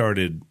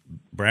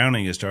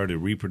 Browning has started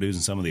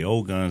reproducing some of the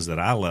old guns that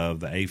I love,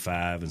 the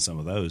A5 and some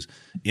of those,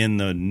 in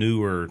the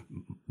newer,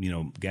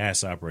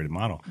 gas operated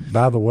model.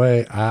 By the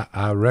way,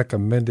 I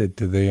recommended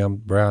to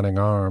them, Browning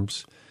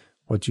Arms,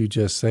 what you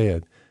just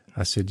said.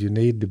 I said, you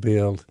need to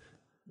build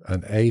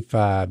an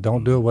A5.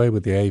 Don't do away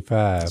with the A5.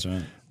 That's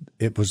right.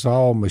 It was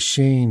all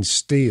machine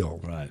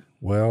steel. Right.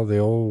 Well, the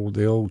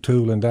old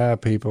tool and die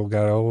people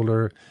got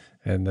older,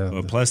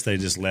 and plus they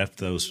just left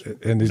those.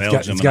 And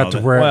it's got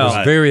to where it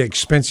was very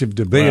expensive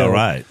to build. Well,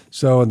 right.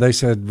 So, and they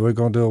said we're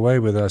going to do away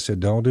with it. I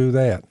said, don't do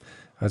that.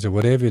 I said,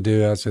 whatever you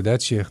do, I said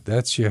that's your.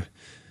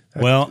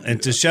 Well, and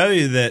to show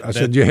you that I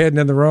said you're heading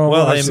in the wrong way.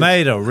 Well, they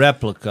made a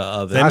replica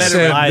of it. I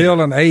said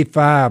build an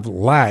A5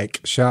 like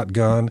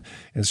shotgun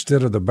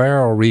instead of the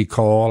barrel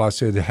recoil. I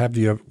said have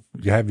your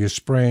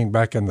spring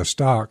back in the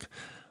stock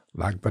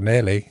like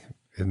Benelli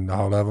and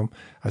all of them.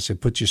 I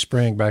said put your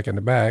spring back in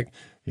the back.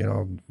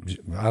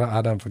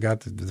 I done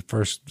forgot the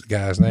first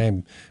guy's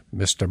name,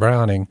 Mr.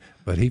 Browning,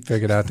 but he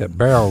figured out that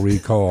barrel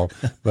recoil.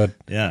 But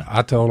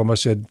I told him, I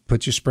said,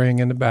 put your spring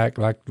in the back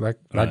like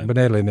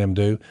Benelli and them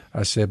do.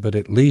 I said, but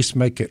at least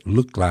make it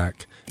look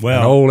like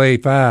an old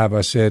A5.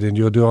 I said, and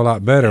you'll do a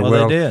lot better.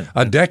 Well, they did.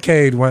 A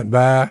decade went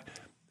by,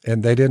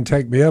 And they didn't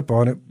take me up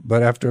on it,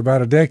 but after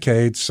about a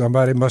decade,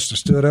 somebody must have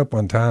stood up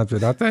one time and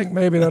said, I think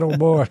maybe that old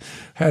boy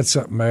had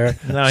something there.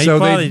 No, he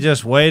probably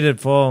just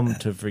waited for them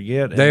to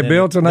forget. They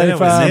built an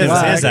A5. It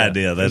was his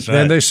idea, that's right.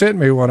 And they sent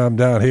me one of them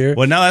down here.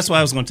 Well, no, that's what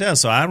I was going to tell.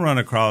 So I run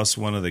across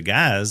one of the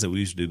guys that we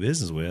used to do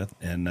business with,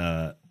 and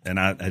I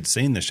had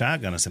seen the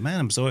shotgun. I said, man,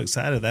 I'm so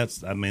excited.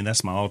 That's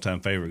my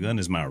all-time favorite gun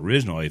is my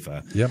original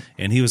A5. Yep.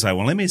 And he was like,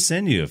 well, let me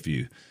send you a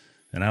few.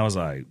 And I was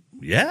like,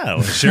 yeah,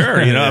 well, sure.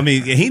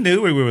 He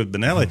knew we were with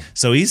Benelli.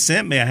 So he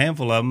sent me a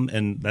handful of them,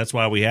 and that's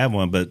why we have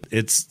one. But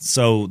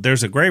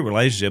there's a great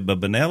relationship. But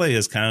Benelli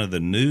is kind of the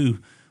new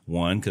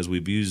one because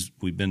we've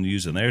been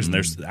using theirs. And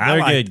they're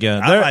good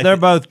guns. They're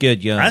both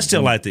good guns. I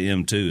still like the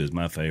M2 is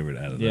my favorite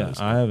out of those.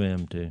 Yeah, I have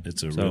M2.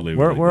 It's really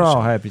we're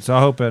all happy. So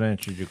I hope that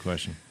answered your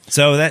question.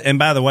 So and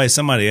by the way,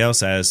 somebody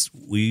else asked,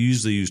 we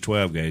usually use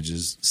 12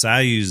 gauges.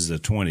 Si uses a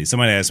 20.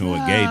 Somebody asked me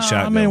what gauge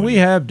shotgun. We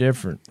have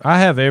different. I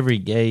have every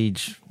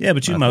gauge. Yeah,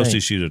 but you mostly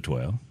shoot a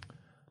 12.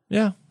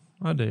 Yeah,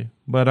 I do.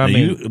 But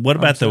what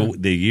about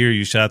the year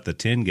you shot the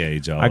 10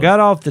 gauge off? I got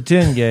off the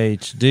 10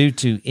 gauge due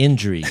to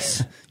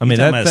injuries.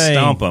 That thing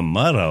stomp a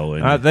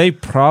mud. They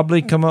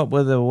probably come up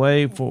with a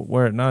way for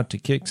where it not to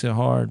kick so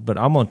hard. But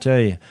I'm gonna tell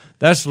you,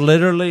 that's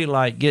literally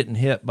like getting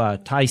hit by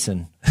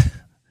Tyson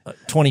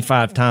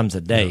 25 times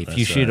a day. If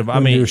you shoot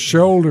him, your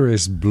shoulder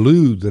is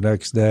blue the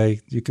next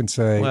day. You can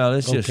say, well,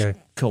 it's just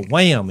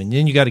ka-wham, and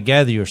then you got to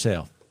gather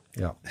yourself.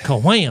 Yeah,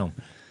 ka-wham,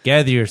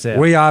 gather yourself.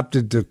 We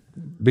opted to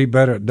be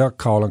better at duck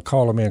call and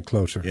call them in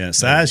closer. Yeah,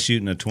 Si's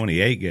shooting a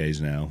 28 gauge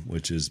now,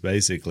 which is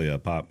basically a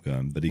pop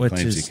gun, but he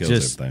claims he kills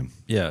everything.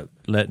 Yeah,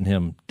 letting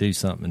him do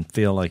something and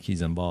feel like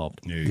he's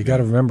involved. You got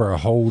to remember, a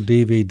whole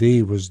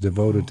DVD was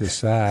devoted to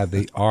Si,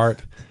 the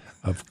art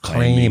of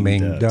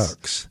claiming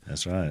ducks.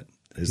 That's right.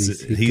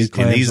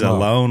 He's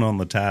alone on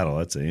the title.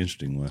 That's an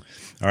interesting one.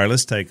 All right,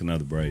 let's take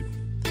another break.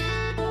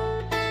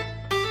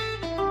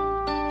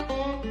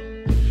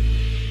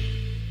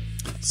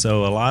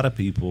 So a lot of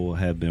people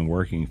have been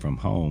working from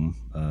home.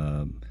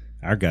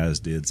 Our guys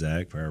did,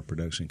 Zach, for our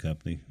production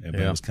company.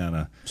 Everybody was kind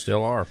of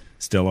still are.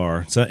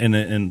 So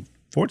and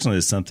fortunately,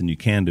 it's something you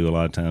can do a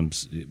lot of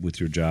times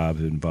with your job.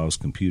 It involves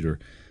computer.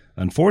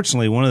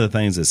 Unfortunately, one of the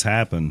things that's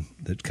happened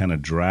that kind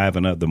of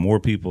driving up the more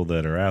people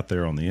that are out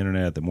there on the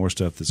internet, the more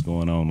stuff that's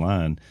going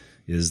online,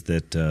 is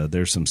that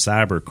there's some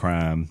cyber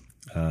crime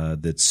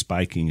that's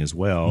spiking as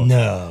well.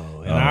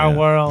 No, in our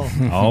world,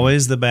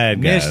 always the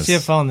bad guys.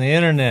 Mischief on the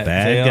internet.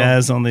 Bad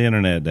guys on the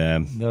internet,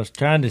 Dad. They're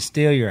trying to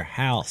steal your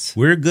house.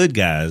 We're good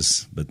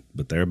guys, but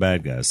they're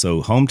bad guys.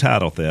 So home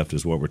title theft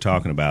is what we're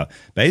talking about.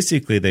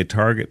 Basically, they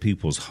target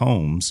people's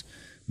homes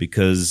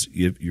because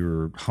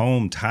your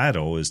home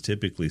title is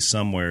typically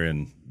somewhere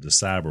in the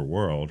cyber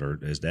world, or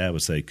as Dad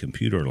would say,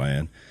 computer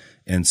land.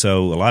 And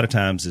so a lot of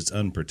times it's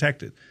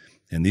unprotected.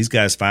 And these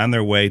guys find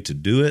their way to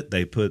do it.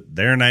 They put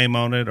their name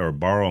on it or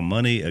borrow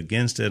money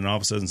against it, and all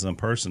of a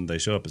sudden they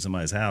show up at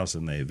somebody's house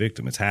and they evict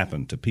them. It's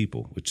happened to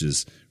people, which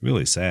is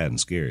really sad and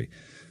scary.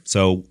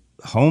 So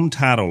Home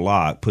Title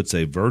Lock puts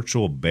a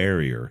virtual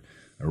barrier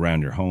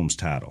around your home's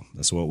title.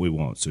 That's what we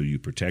want, so you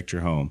protect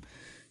your home.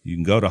 You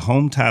can go to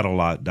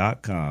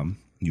HometitleLock.com.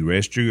 You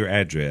register your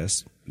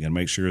address. You got to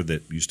make sure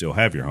that you still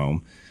have your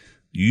home.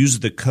 Use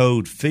the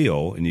code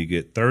PHIL, and you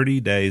get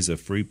 30 days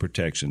of free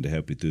protection to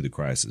help you through the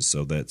crisis.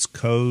 So that's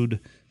code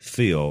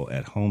PHIL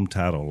at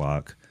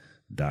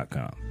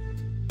HometitleLock.com.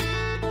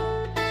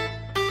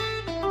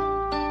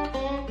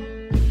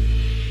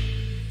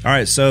 All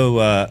right,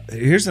 so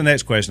here's the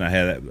next question I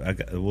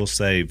had. We'll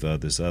save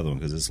this other one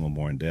because it's a little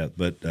more in depth.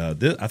 But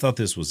I thought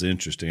this was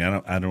interesting.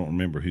 I don't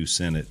remember who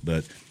sent it,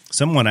 but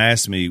someone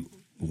asked me,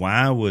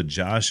 why would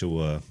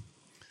Joshua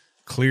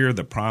clear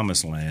the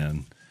promised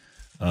land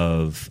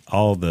of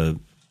all the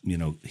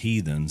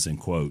heathens, in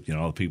quote,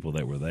 all the people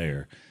that were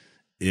there,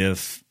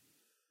 if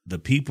the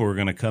people were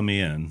going to come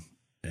in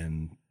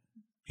and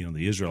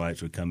the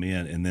Israelites would come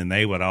in and then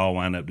they would all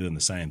wind up doing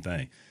the same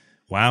thing?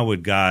 Why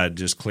would God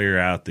just clear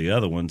out the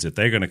other ones if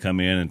they're going to come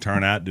in and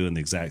turn out doing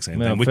the exact same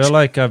thing? I feel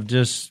like I've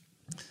just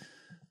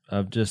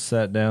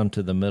sat down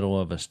to the middle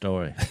of a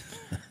story.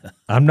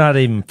 I'm not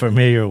even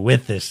familiar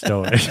with this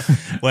story.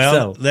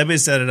 Well, let me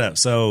set it up.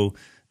 So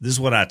this is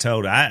what I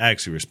told. I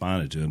actually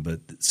responded to him.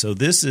 But so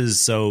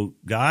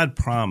God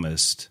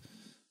promised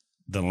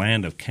the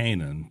land of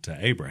Canaan to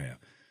Abraham.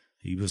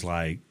 He was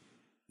like,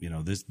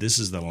 this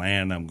is the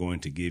land I'm going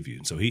to give you.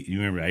 And so you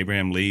remember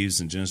Abraham leaves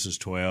in Genesis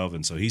 12,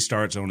 and so he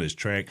starts on his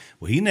trek.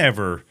 Well, he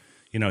never,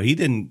 he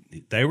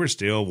didn't. They were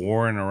still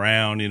warring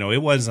around.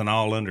 It wasn't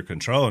all under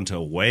control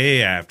until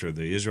way after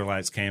the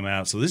Israelites came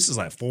out. So this is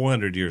like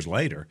 400 years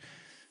later.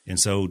 And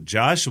so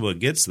Joshua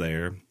gets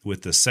there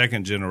with the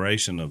second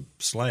generation of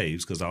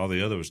slaves because all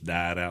the others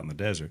died out in the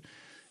desert,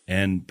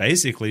 and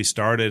basically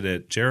started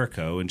at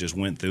Jericho and just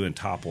went through and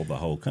toppled the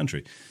whole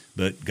country.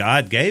 But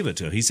God gave it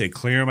to him. He said,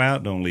 clear them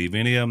out. Don't leave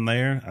any of them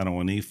there. I don't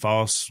want any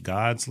false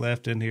gods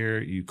left in here.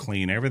 You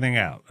clean everything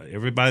out.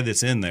 Everybody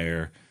that's in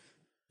there,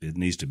 it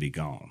needs to be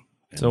gone.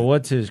 So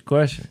what's his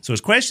question? So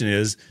his question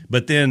is,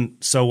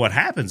 so what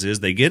happens is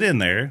they get in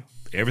there.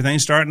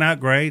 everything's starting out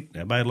great.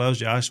 Everybody loves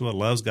Joshua,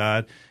 loves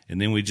God. And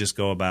then we just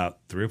go about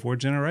 3 or 4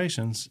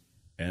 generations,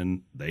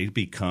 and they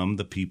become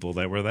the people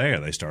that were there.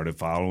 They started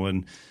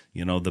following,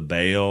 the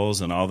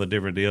Baals and all the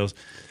different deals.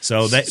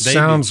 So they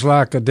sounds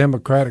like a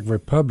democratic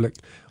republic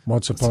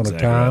once upon a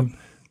time. Right.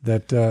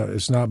 That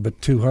is not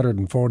but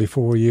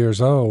 244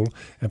 years old,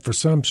 and for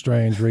some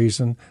strange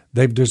reason,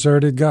 they've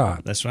deserted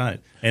God. That's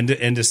right, and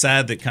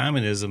decide that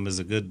communism is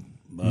a good.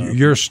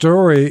 Your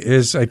story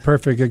is a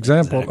perfect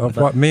example of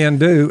what men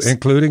do,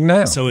 including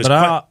now.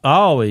 I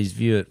always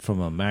view it from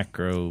a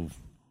macro.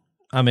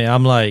 I mean,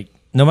 I'm like,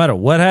 no matter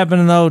what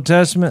happened in the Old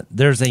Testament,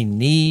 there's a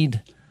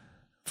need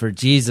for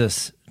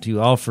Jesus to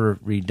offer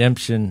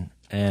redemption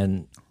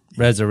and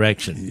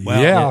resurrection.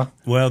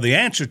 Well, the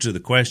answer to the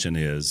question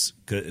is,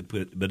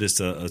 but it's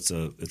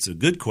a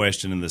good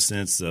question in the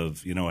sense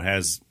of it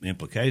has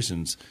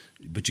implications.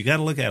 But you got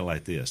to look at it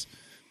like this: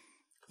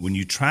 when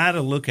you try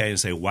to look at it and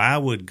say, why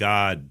would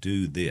God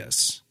do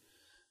this?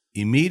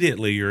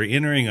 Immediately, you're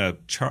entering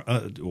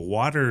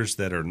waters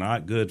that are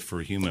not good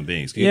for human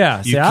beings. You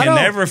can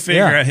never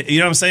figure out. You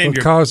know what I'm saying?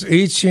 Because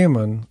each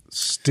human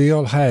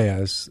still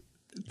has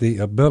the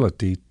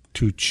ability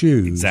to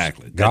choose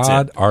exactly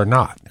God or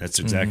not. That's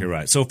exactly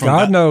right. So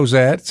God knows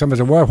that. Somebody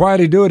said, well, why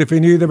did he do it if he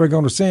knew they were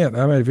going to sin?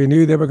 I mean, if he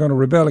knew they were going to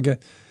rebel again.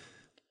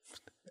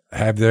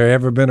 Have there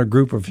ever been a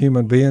group of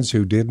human beings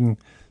who didn't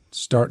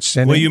start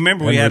sinning? Well, you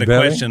remember we had a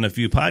question a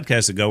few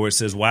podcasts ago where it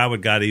says, why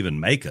would God even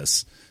make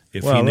us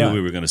if he knew we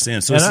were going to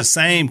sin? So it's the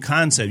same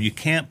concept. You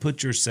can't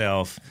put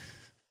yourself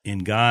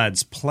in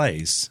God's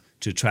place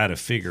to try to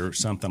figure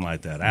something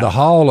like that out. The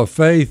hall of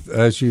faith,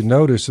 as you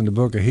notice in the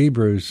book of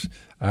Hebrews,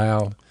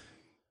 Al,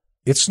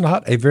 it's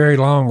not a very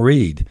long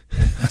read.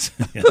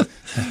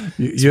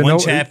 It's one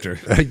chapter.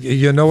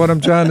 You know what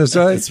I'm trying to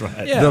say? That's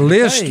right. Yeah, the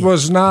list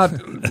was not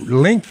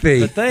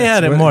lengthy. But they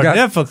had it more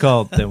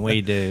difficult than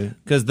we do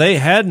because they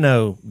had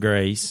no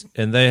grace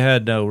and they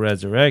had no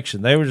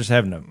resurrection. They were just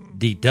having to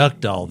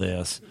deduct all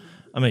this.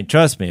 I mean,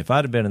 trust me, if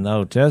I'd have been in the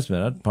Old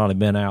Testament, I'd probably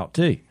been out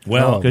too.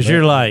 Well, because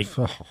you're like,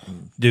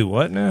 do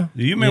what now?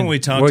 Do you remember we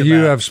talked about? Well,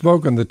 you have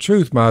spoken the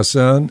truth, my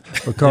son,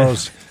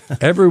 because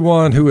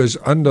everyone who is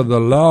under the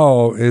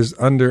law is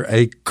under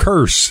a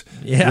curse.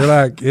 Yeah. You're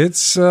like,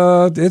 it's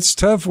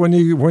tough when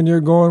you're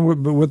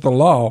going with the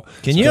law.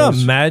 Can you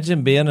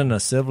imagine being in a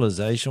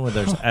civilization where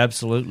there's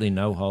absolutely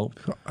no hope?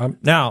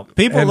 Now,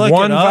 people look at us.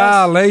 One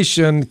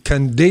violation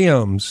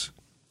condemns.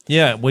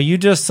 Yeah, well, you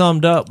just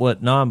summed up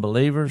what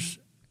non-believers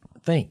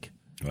think.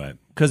 Right.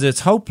 Because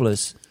it's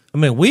hopeless. I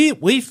mean,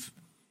 we've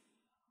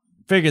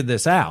figured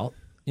this out.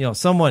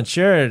 Someone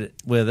shared it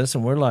with us,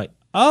 and we're like,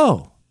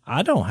 oh,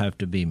 I don't have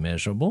to be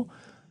miserable.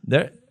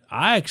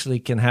 I actually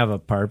can have a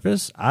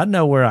purpose. I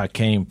know where I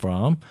came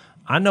from.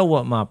 I know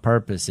what my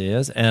purpose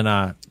is, and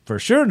I for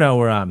sure know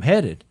where I'm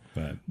headed.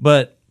 Right.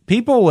 But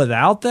people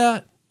without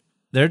that,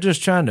 they're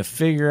just trying to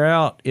figure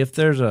out if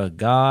there's a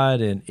God,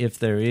 and if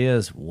there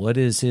is, what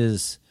is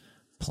his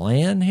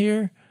plan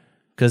here?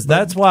 Because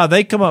that's why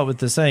they come up with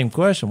the same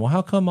question. Well,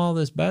 how come all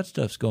this bad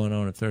stuff's going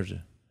on if there's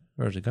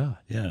a God?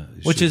 Yeah,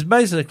 which is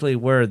basically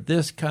where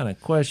this kind of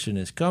question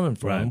is coming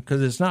from,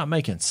 because it's not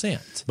making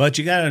sense. But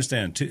you got to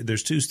understand,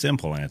 there's 2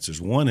 simple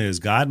answers. One is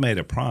God made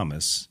a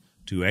promise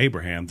to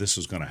Abraham this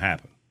was going to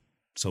happen.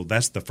 So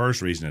that's the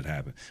first reason it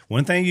happened.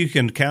 One thing you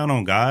can count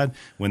on God,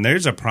 when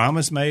there's a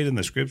promise made in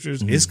the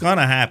Scriptures, it's going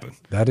to happen.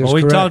 That is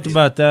we correct. talked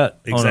about that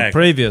on a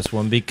previous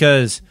one,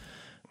 because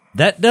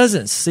that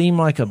doesn't seem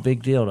like a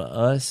big deal to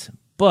us.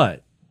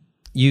 But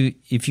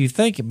if you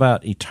think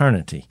about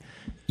eternity,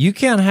 you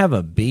can't have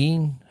a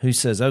being who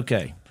says,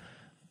 okay,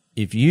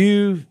 if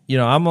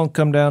I'm going to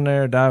come down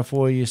there, die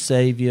for you,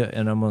 save you,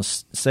 and I'm going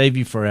to save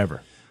you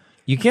forever.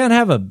 You can't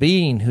have a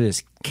being who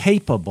is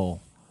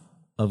capable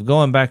of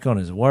going back on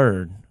his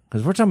word,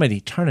 because we're talking about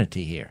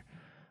eternity here.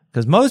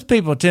 Because most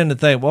people tend to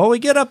think, well, we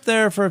get up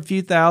there for a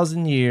few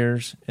thousand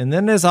years, and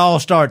then this all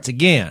starts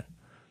again.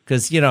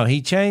 Because,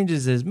 he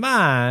changes his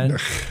mind,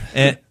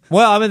 and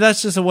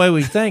that's just the way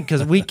we think,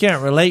 because we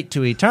can't relate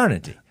to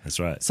eternity. That's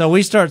right. So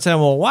we start saying,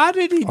 well, why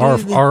did he do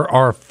this?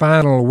 Our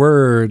final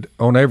word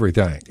on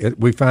everything.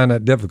 We find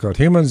that difficult.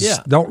 Humans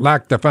don't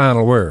like the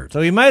final word.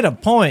 So he made a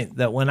point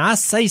that when I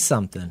say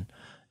something,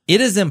 it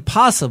is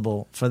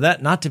impossible for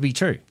that not to be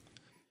true.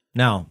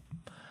 Now,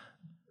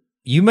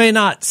 you may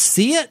not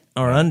see it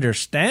or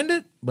understand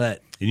it,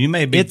 but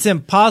it's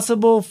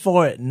impossible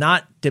for it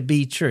not to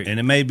be true. And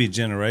it may be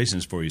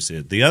generations before you see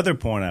it. The other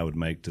point I would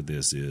make to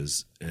this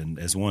is, and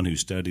as one who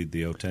studied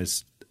the Old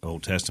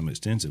Testament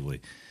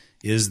extensively,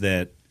 is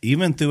that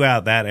even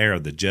throughout that era,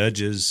 the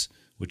Judges,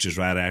 which is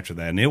right after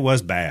that, and it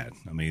was bad.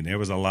 I mean, there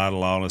was a lot of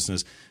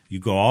lawlessness. You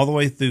go all the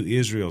way through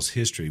Israel's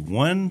history,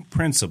 one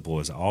principle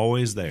is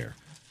always there,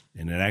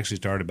 and it actually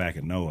started back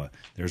at Noah.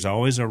 There's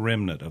always a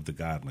remnant of the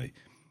godly.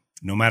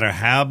 No matter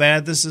how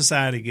bad the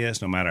society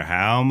gets, no matter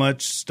how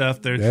much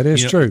stuff there, that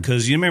is true.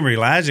 Because you remember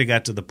Elijah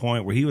got to the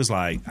point where he was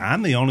like,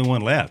 "I'm the only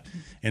one left,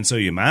 and so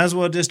you might as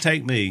well just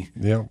take me,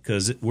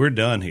 because we're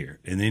done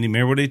here." And then you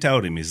remember what he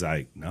told him? He's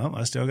like, "No,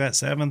 I still got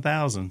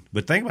 7,000."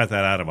 But think about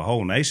that out of a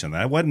whole nation.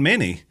 That wasn't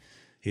many.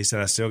 He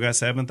said, I still got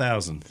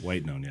 7,000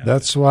 waiting on you.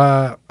 That's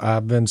why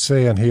I've been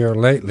saying here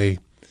lately,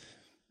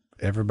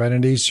 everybody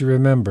needs to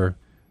remember,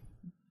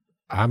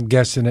 I'm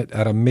guessing it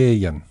at 1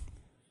 million,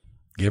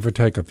 give or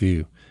take a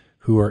few,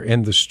 who are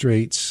in the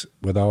streets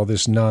with all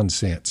this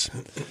nonsense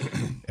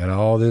and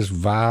all this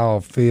vile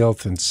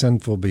filth and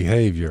sinful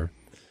behavior.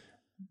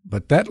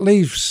 But that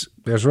leaves,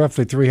 there's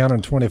roughly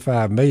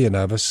 325 million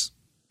of us,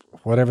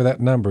 whatever that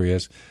number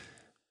is,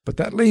 but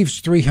that leaves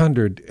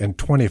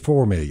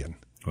 324 million.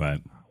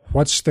 Right.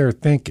 What's their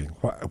thinking?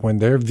 When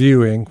they're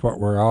viewing what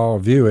we're all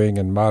viewing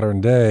in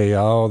modern day,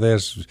 all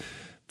this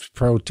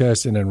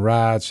protesting and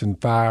riots and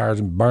fires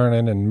and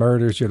burning and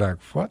murders, you're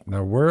like, what in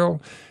the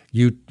world?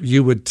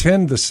 You would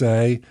tend to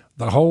say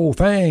the whole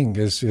thing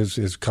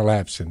is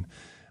collapsing.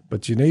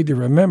 But you need to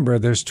remember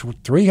there's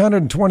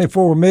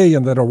 324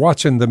 million that are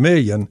watching the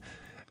million,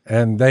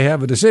 and they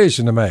have a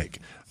decision to make.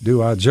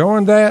 Do I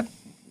join that,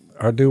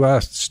 or do I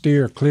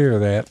steer clear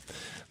of that,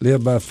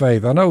 live by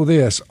faith? I know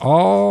this.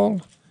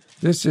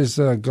 This is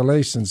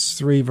Galatians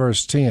 3,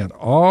 verse 10.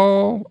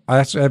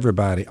 That's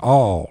everybody,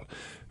 all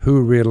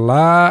who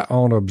rely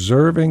on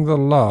observing the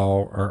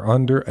law are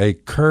under a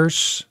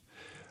curse.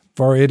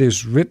 For it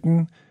is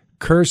written,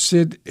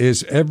 cursed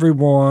is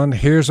everyone.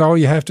 Here's all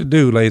you have to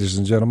do, ladies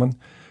and gentlemen.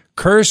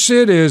 Cursed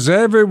is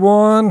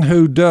everyone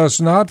who does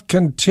not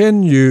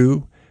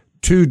continue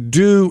to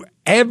do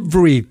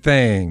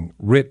everything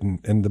written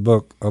in the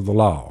book of the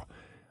law.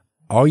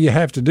 All you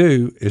have to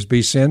do is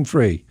be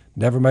sin-free.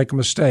 Never make a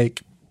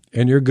mistake,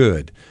 and you're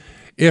good.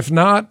 If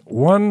not,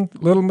 one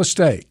little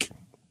mistake,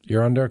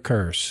 you're under a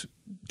curse.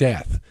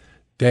 Death.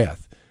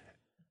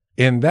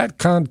 In that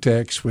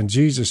context, when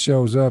Jesus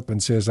shows up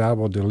and says, I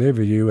will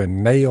deliver you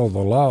and nail the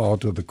law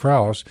to the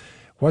cross,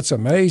 what's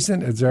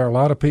amazing is there are a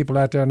lot of people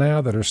out there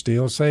now that are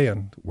still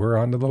saying, we're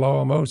under the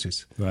law of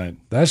Moses. Right.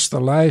 That's the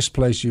last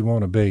place you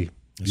want to be.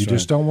 You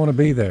just don't want to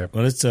be there.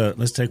 Well,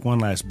 let's take one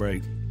last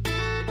break.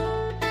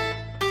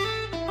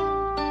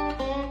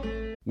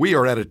 We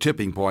are at a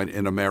tipping point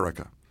in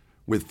America.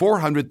 With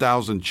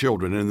 400,000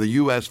 children in the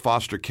U.S.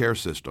 foster care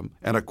system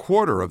and a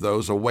quarter of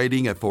those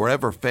awaiting a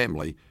forever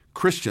family,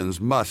 Christians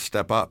must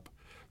step up.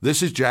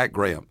 This is Jack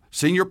Graham,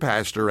 Senior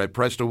Pastor at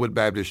Prestonwood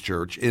Baptist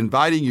Church,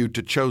 inviting you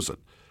to Chosen,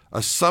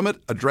 a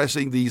summit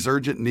addressing these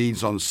urgent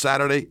needs on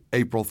Saturday,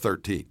 April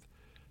 13th.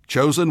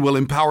 Chosen will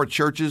empower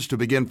churches to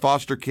begin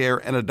foster care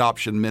and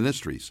adoption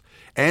ministries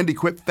and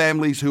equip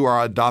families who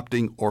are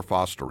adopting or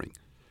fostering.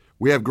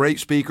 We have great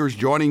speakers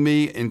joining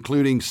me,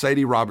 including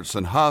Sadie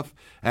Robertson Huff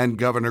and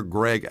Governor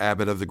Greg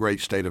Abbott of the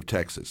great state of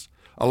Texas,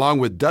 along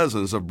with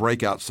dozens of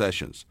breakout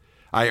sessions.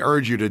 I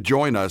urge you to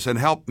join us and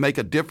help make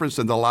a difference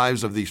in the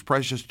lives of these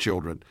precious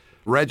children.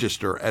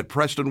 Register at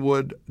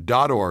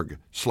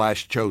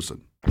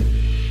prestonwood.org/chosen.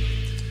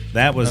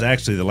 That was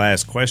actually the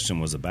last question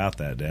was about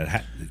that,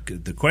 Dad.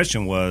 The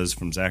question was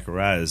from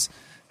Zacharias,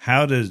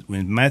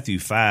 in Matthew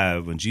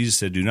 5, when Jesus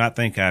said, do not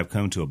think I have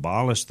come to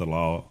abolish the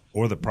law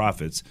or the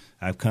prophets,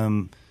 I've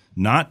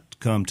not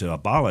come to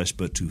abolish,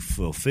 but to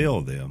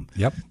fulfill them.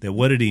 Yep. That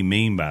what did he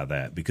mean by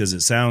that? Because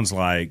it sounds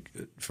like,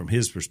 from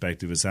his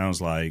perspective, it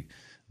sounds like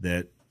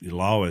that the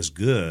law is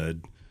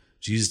good.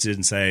 Jesus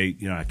didn't say,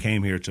 I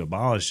came here to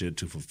abolish it,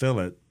 to fulfill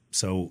it.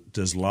 So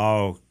does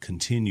law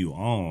continue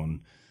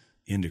on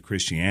into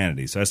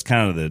Christianity? So that's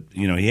kind of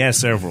he has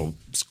several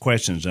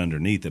questions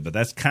underneath it, but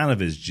that's kind of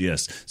his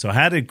gist. So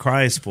how did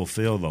Christ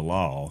fulfill the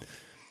law?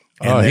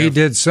 He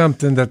did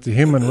something that the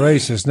human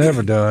race has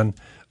never done.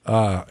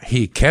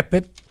 He kept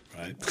it.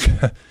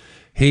 Right.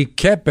 He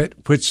kept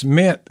it, which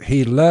meant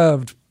he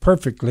loved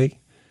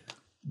perfectly,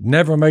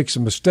 never makes a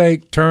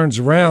mistake, turns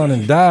around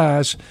and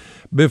dies.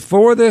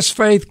 Before this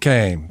faith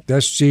came,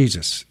 that's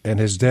Jesus and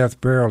his death,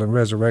 burial, and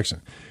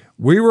resurrection.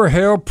 We were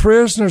held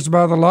prisoners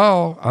by the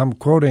law. I'm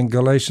quoting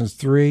Galatians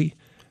 3,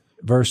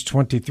 verse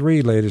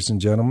 23, ladies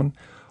and gentlemen.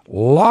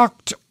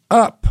 Locked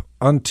up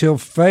until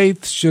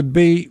faith should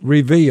be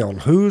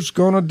revealed. Who's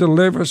going to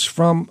deliver us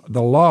from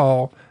the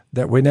law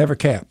that we never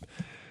kept?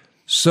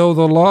 So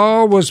the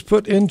law was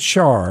put in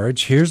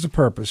charge, here's the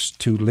purpose,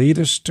 to lead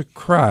us to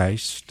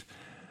Christ,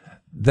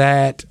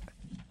 that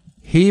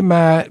we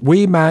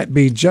might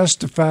be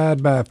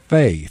justified by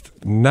faith.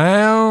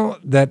 Now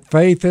that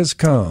faith has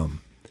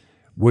come,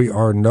 we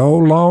are no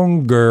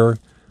longer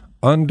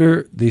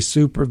under the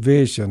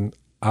supervision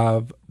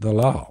of the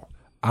law.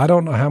 I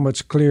don't know how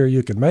much clearer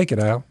you can make it,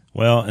 Al.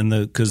 Well,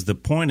 because the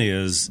point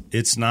is,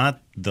 it's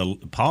not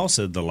Paul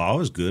said the law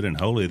is good and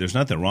holy. There's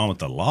nothing wrong with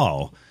the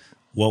law.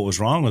 What was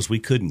wrong was we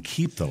couldn't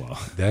keep the law.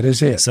 That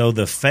is it. So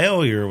the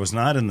failure was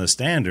not in the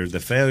standard. The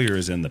failure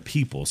is in the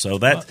people. So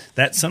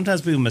that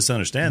sometimes people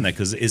misunderstand that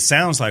because it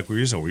sounds like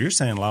you're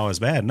saying law is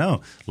bad.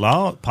 No,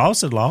 Paul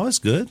said law is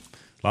good.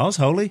 Law is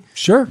holy.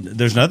 Sure.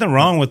 There's nothing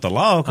wrong with the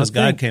law because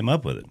God came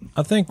up with it.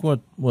 I think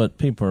what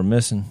people are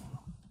missing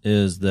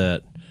is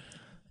that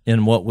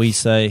in what we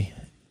say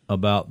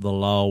about the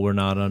law, we're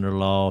not under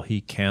law. He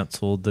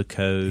canceled the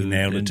code. He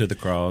nailed it to the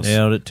cross.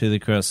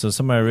 So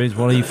somebody reads,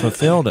 well, he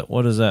fulfilled it.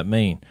 What does that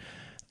mean?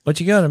 What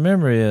you got to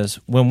remember is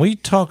when we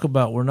talk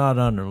about we're not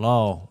under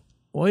law,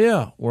 well,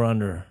 yeah, we're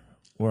under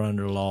we're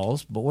under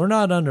laws, but we're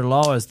not under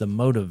law as the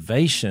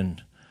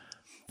motivation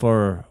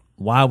for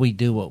why we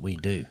do what we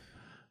do.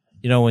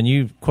 You know, when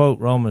you quote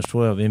Romans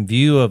 12, in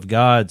view of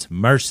God's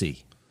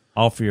mercy,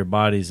 offer your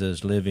bodies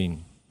as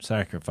living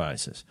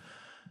sacrifices.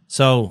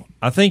 So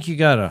I think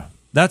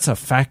that's a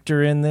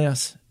factor in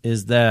this,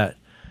 is that,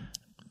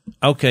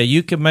 okay,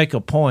 you can make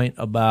a point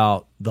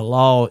about the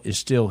law is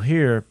still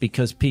here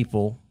because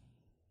people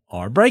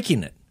are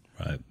breaking it.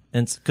 Right.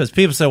 And because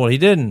people say, well, he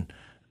didn't.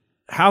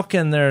 How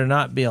can there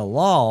not be a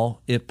law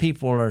if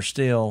people are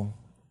still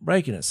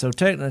breaking it? So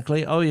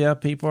technically, oh yeah,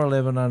 people are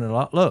living under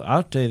law. Look,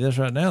 I'll tell you this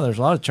right now. There's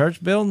a lot of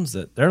church buildings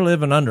that they're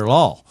living under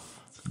law.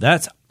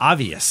 That's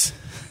obvious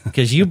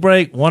because you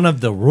break one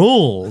of the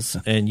rules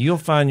and you'll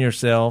find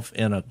yourself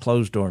in a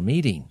closed-door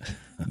meeting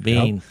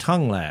being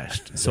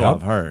tongue-lashed. So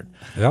I've heard.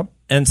 Yep.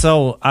 And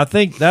so I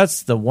think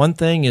that's the one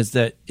thing, is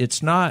that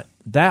it's not,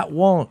 that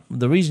won't,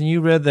 the reason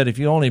you read that if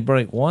you only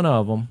break one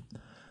of them,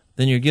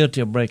 then you're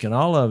guilty of breaking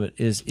all of it,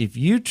 is if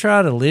you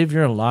try to live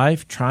your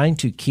life trying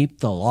to keep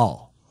the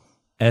law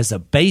as a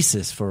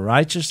basis for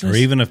righteousness, or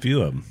even a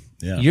few of them,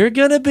 you're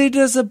going to be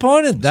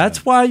disappointed.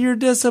 That's why you're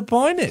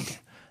disappointed.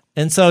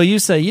 And so you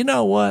say, you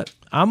know what?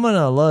 I'm going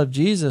to love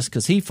Jesus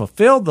because he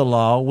fulfilled the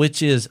law,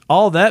 which is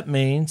all that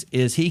means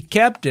is he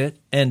kept it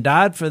and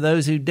died for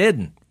those who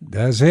didn't.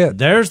 That's it.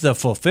 There's the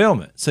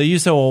fulfillment. So you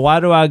say, well, why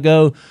do I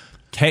go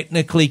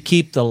technically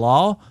keep the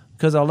law?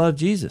 Because I love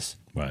Jesus.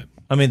 Right.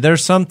 I mean,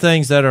 there's some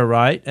things that are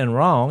right and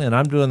wrong, and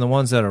I'm doing the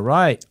ones that are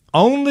right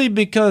only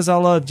because I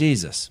love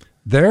Jesus.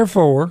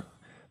 Therefore,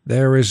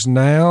 there is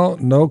now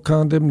no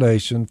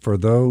condemnation for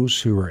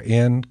those who are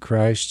in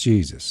Christ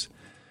Jesus.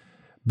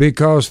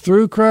 Because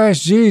through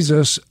Christ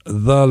Jesus,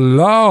 the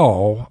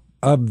law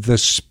of the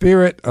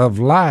Spirit of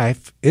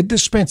life, it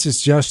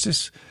dispenses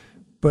justice,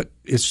 but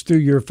it's through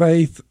your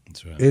faith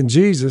in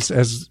Jesus,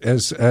 as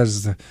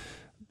the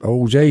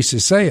old Jase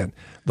is saying.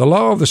 The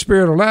law of the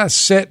Spirit of life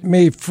set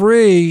me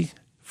free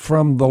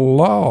from the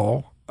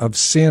law of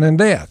sin and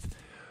death.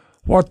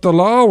 What the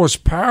law was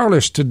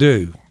powerless to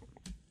do,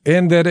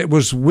 in that it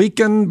was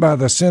weakened by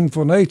the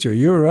sinful nature.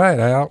 You're right,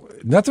 Al.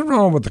 Nothing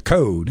wrong with the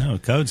code. No,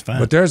 code's fine.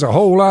 But there's a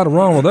whole lot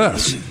wrong with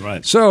us.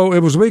 Right. So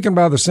it was weakened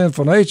by the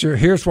sinful nature.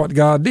 Here's what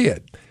God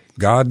did.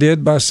 God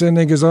did by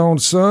sending his own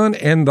son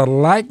in the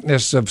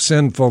likeness of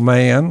sinful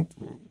man.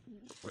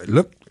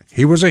 Look,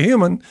 he was a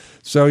human.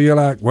 So you're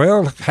like,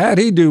 well, how'd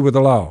he do with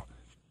the law?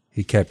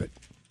 He kept it.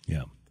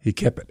 Yeah. He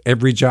kept it,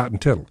 every jot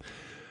and tittle.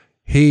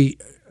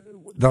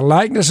 The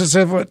likeness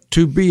of it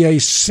to be a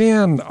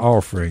sin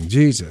offering,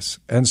 Jesus.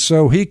 And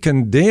so he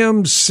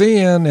condemned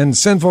sin and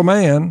sinful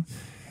man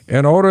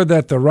in order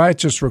that the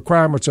righteous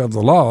requirements of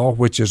the law,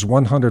 which is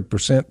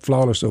 100%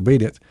 flawless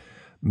obedience,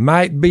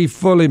 might be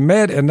fully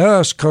met in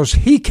us because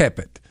he kept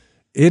it.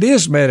 It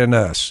is met in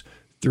us.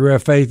 Through our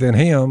faith in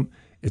him,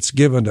 it's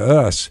given to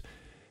us.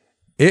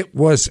 It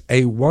was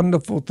a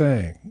wonderful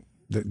thing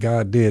that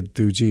God did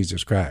through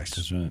Jesus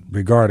Christ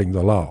regarding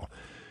the law.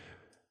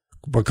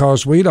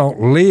 Because we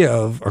don't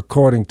live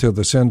according to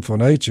the sinful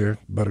nature,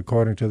 but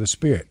according to the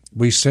Spirit.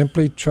 We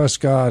simply trust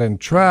God and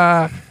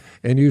try,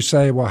 and you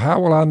say, well, how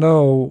will I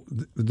know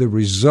the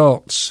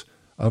results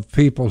of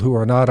people who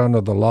are not under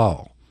the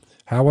law?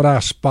 How would I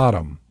spot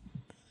them?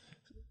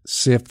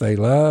 See if they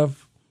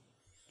love,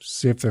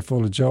 see if they're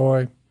full of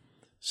joy,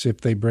 see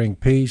if they bring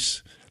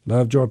peace,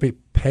 love, joy, peace,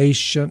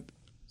 patience,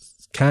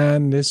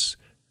 kindness,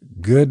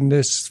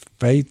 goodness,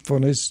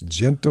 faithfulness,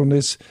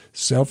 gentleness,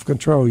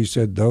 self-control. You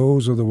said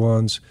those are the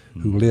ones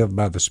who live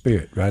by the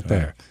Spirit right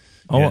there.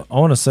 I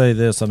want to say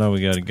this. I know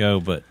we got to go,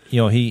 but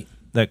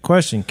that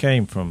question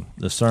came from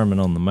the Sermon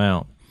on the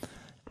Mount,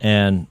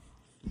 and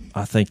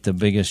I think the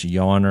biggest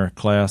yawner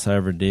class I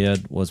ever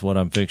did was what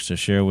I'm fixed to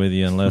share with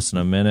you in less than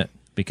a minute,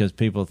 because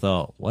people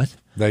thought, what?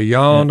 They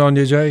yawned on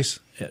you, Jase?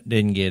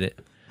 Didn't get it.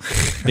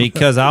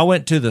 Because I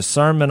went to the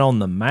Sermon on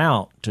the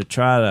Mount to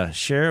try to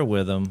share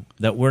with them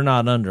that we're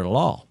not under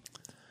law.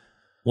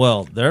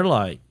 Well, they're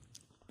like,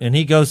 and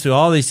he goes through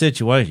all these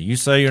situations. You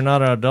say you're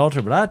not an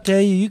adulterer, but I tell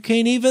you, you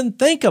can't even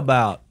think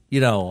about,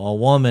 a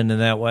woman in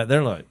that way.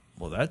 They're like,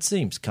 well, that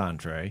seems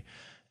contrary.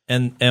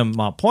 And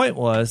my point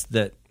was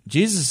that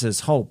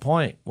Jesus' whole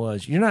point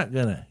was you're not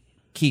going to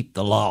keep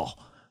the law.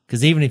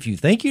 Because even if you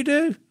think you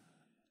do,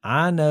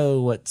 I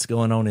know what's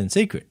going on in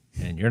secret,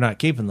 and you're not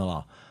keeping the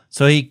law.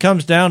 So he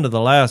comes down to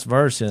the last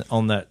verse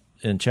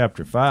in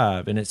chapter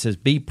 5, and it says,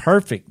 be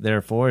perfect,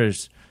 therefore,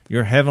 as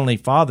your heavenly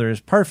Father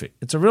is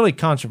perfect. It's a really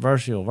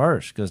controversial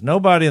verse because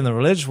nobody in the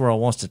religious world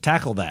wants to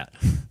tackle that.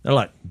 They're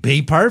like,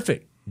 be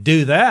perfect,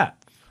 do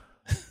that.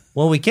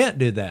 Well, we can't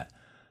do that.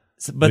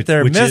 But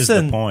they're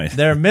missing the point.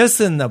 They're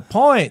missing the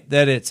point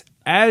that it's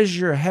as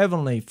your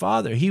heavenly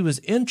Father. He was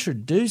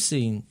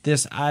introducing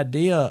this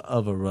idea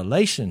of a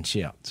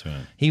relationship. That's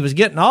right. He was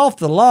getting off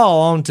the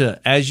law onto,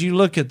 as you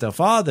look at the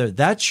Father,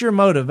 that's your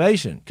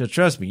motivation. Because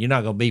trust me, you're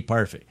not going to be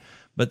perfect.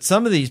 But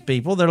some of these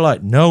people, they're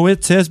like, no,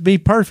 it says be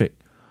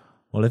perfect.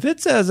 Well, if it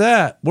says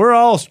that, we're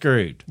all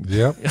screwed.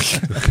 Yep.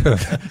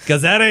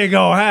 Because that ain't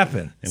going to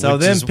happen. And so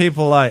then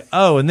people like,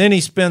 oh, and then he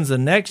spends the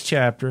next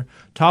chapter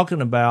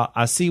talking about,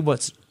 I see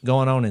what's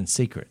going on in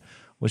secret,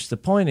 which the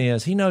point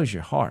is he knows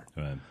your heart.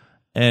 Right.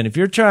 And if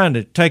you're trying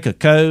to take a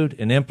code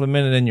and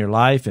implement it in your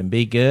life and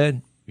be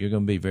good, you're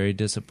going to be very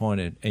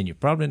disappointed, and you're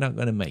probably not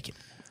going to make it.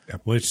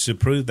 Which, to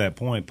prove that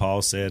point,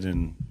 Paul said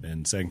in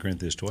 2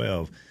 Corinthians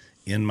 12,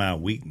 in my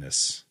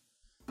weakness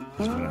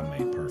is when I'm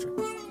made perfect.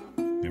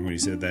 Remember when he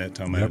said that,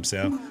 talking about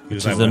himself?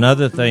 Which is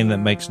another thing that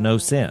makes no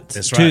sense.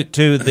 That's right.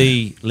 To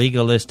the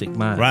legalistic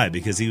mind. Right,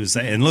 because he was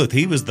saying, and look,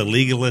 he was the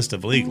legalist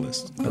of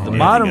legalists. But the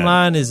bottom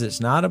line is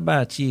it's not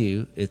about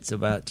you, it's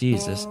about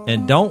Jesus.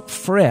 And don't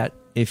fret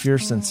if you're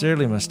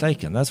sincerely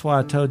mistaken. That's why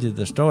I told you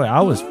the story. I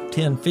was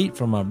 10 feet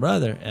from my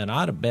brother, and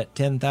I'd have bet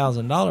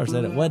 $10,000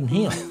 that it wasn't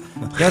him.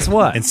 Guess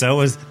what? And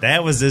so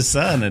that was his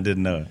son and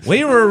didn't know it.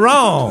 We were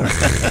wrong.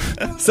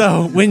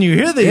 So when you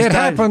hear these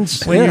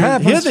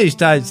hear these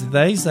types of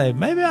things, say,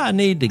 maybe I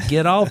need to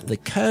get off the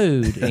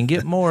code and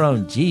get more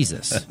on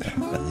Jesus.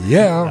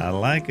 Yeah. I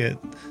like it.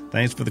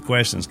 Thanks for the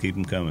questions. Keep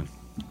them coming.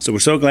 So we're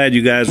so glad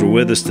you guys were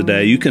with us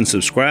today. You can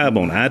subscribe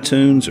on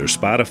iTunes or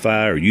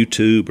Spotify or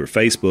YouTube or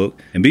Facebook,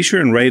 and be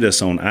sure and rate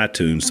us on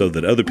iTunes so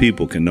that other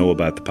people can know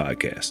about the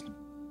podcast.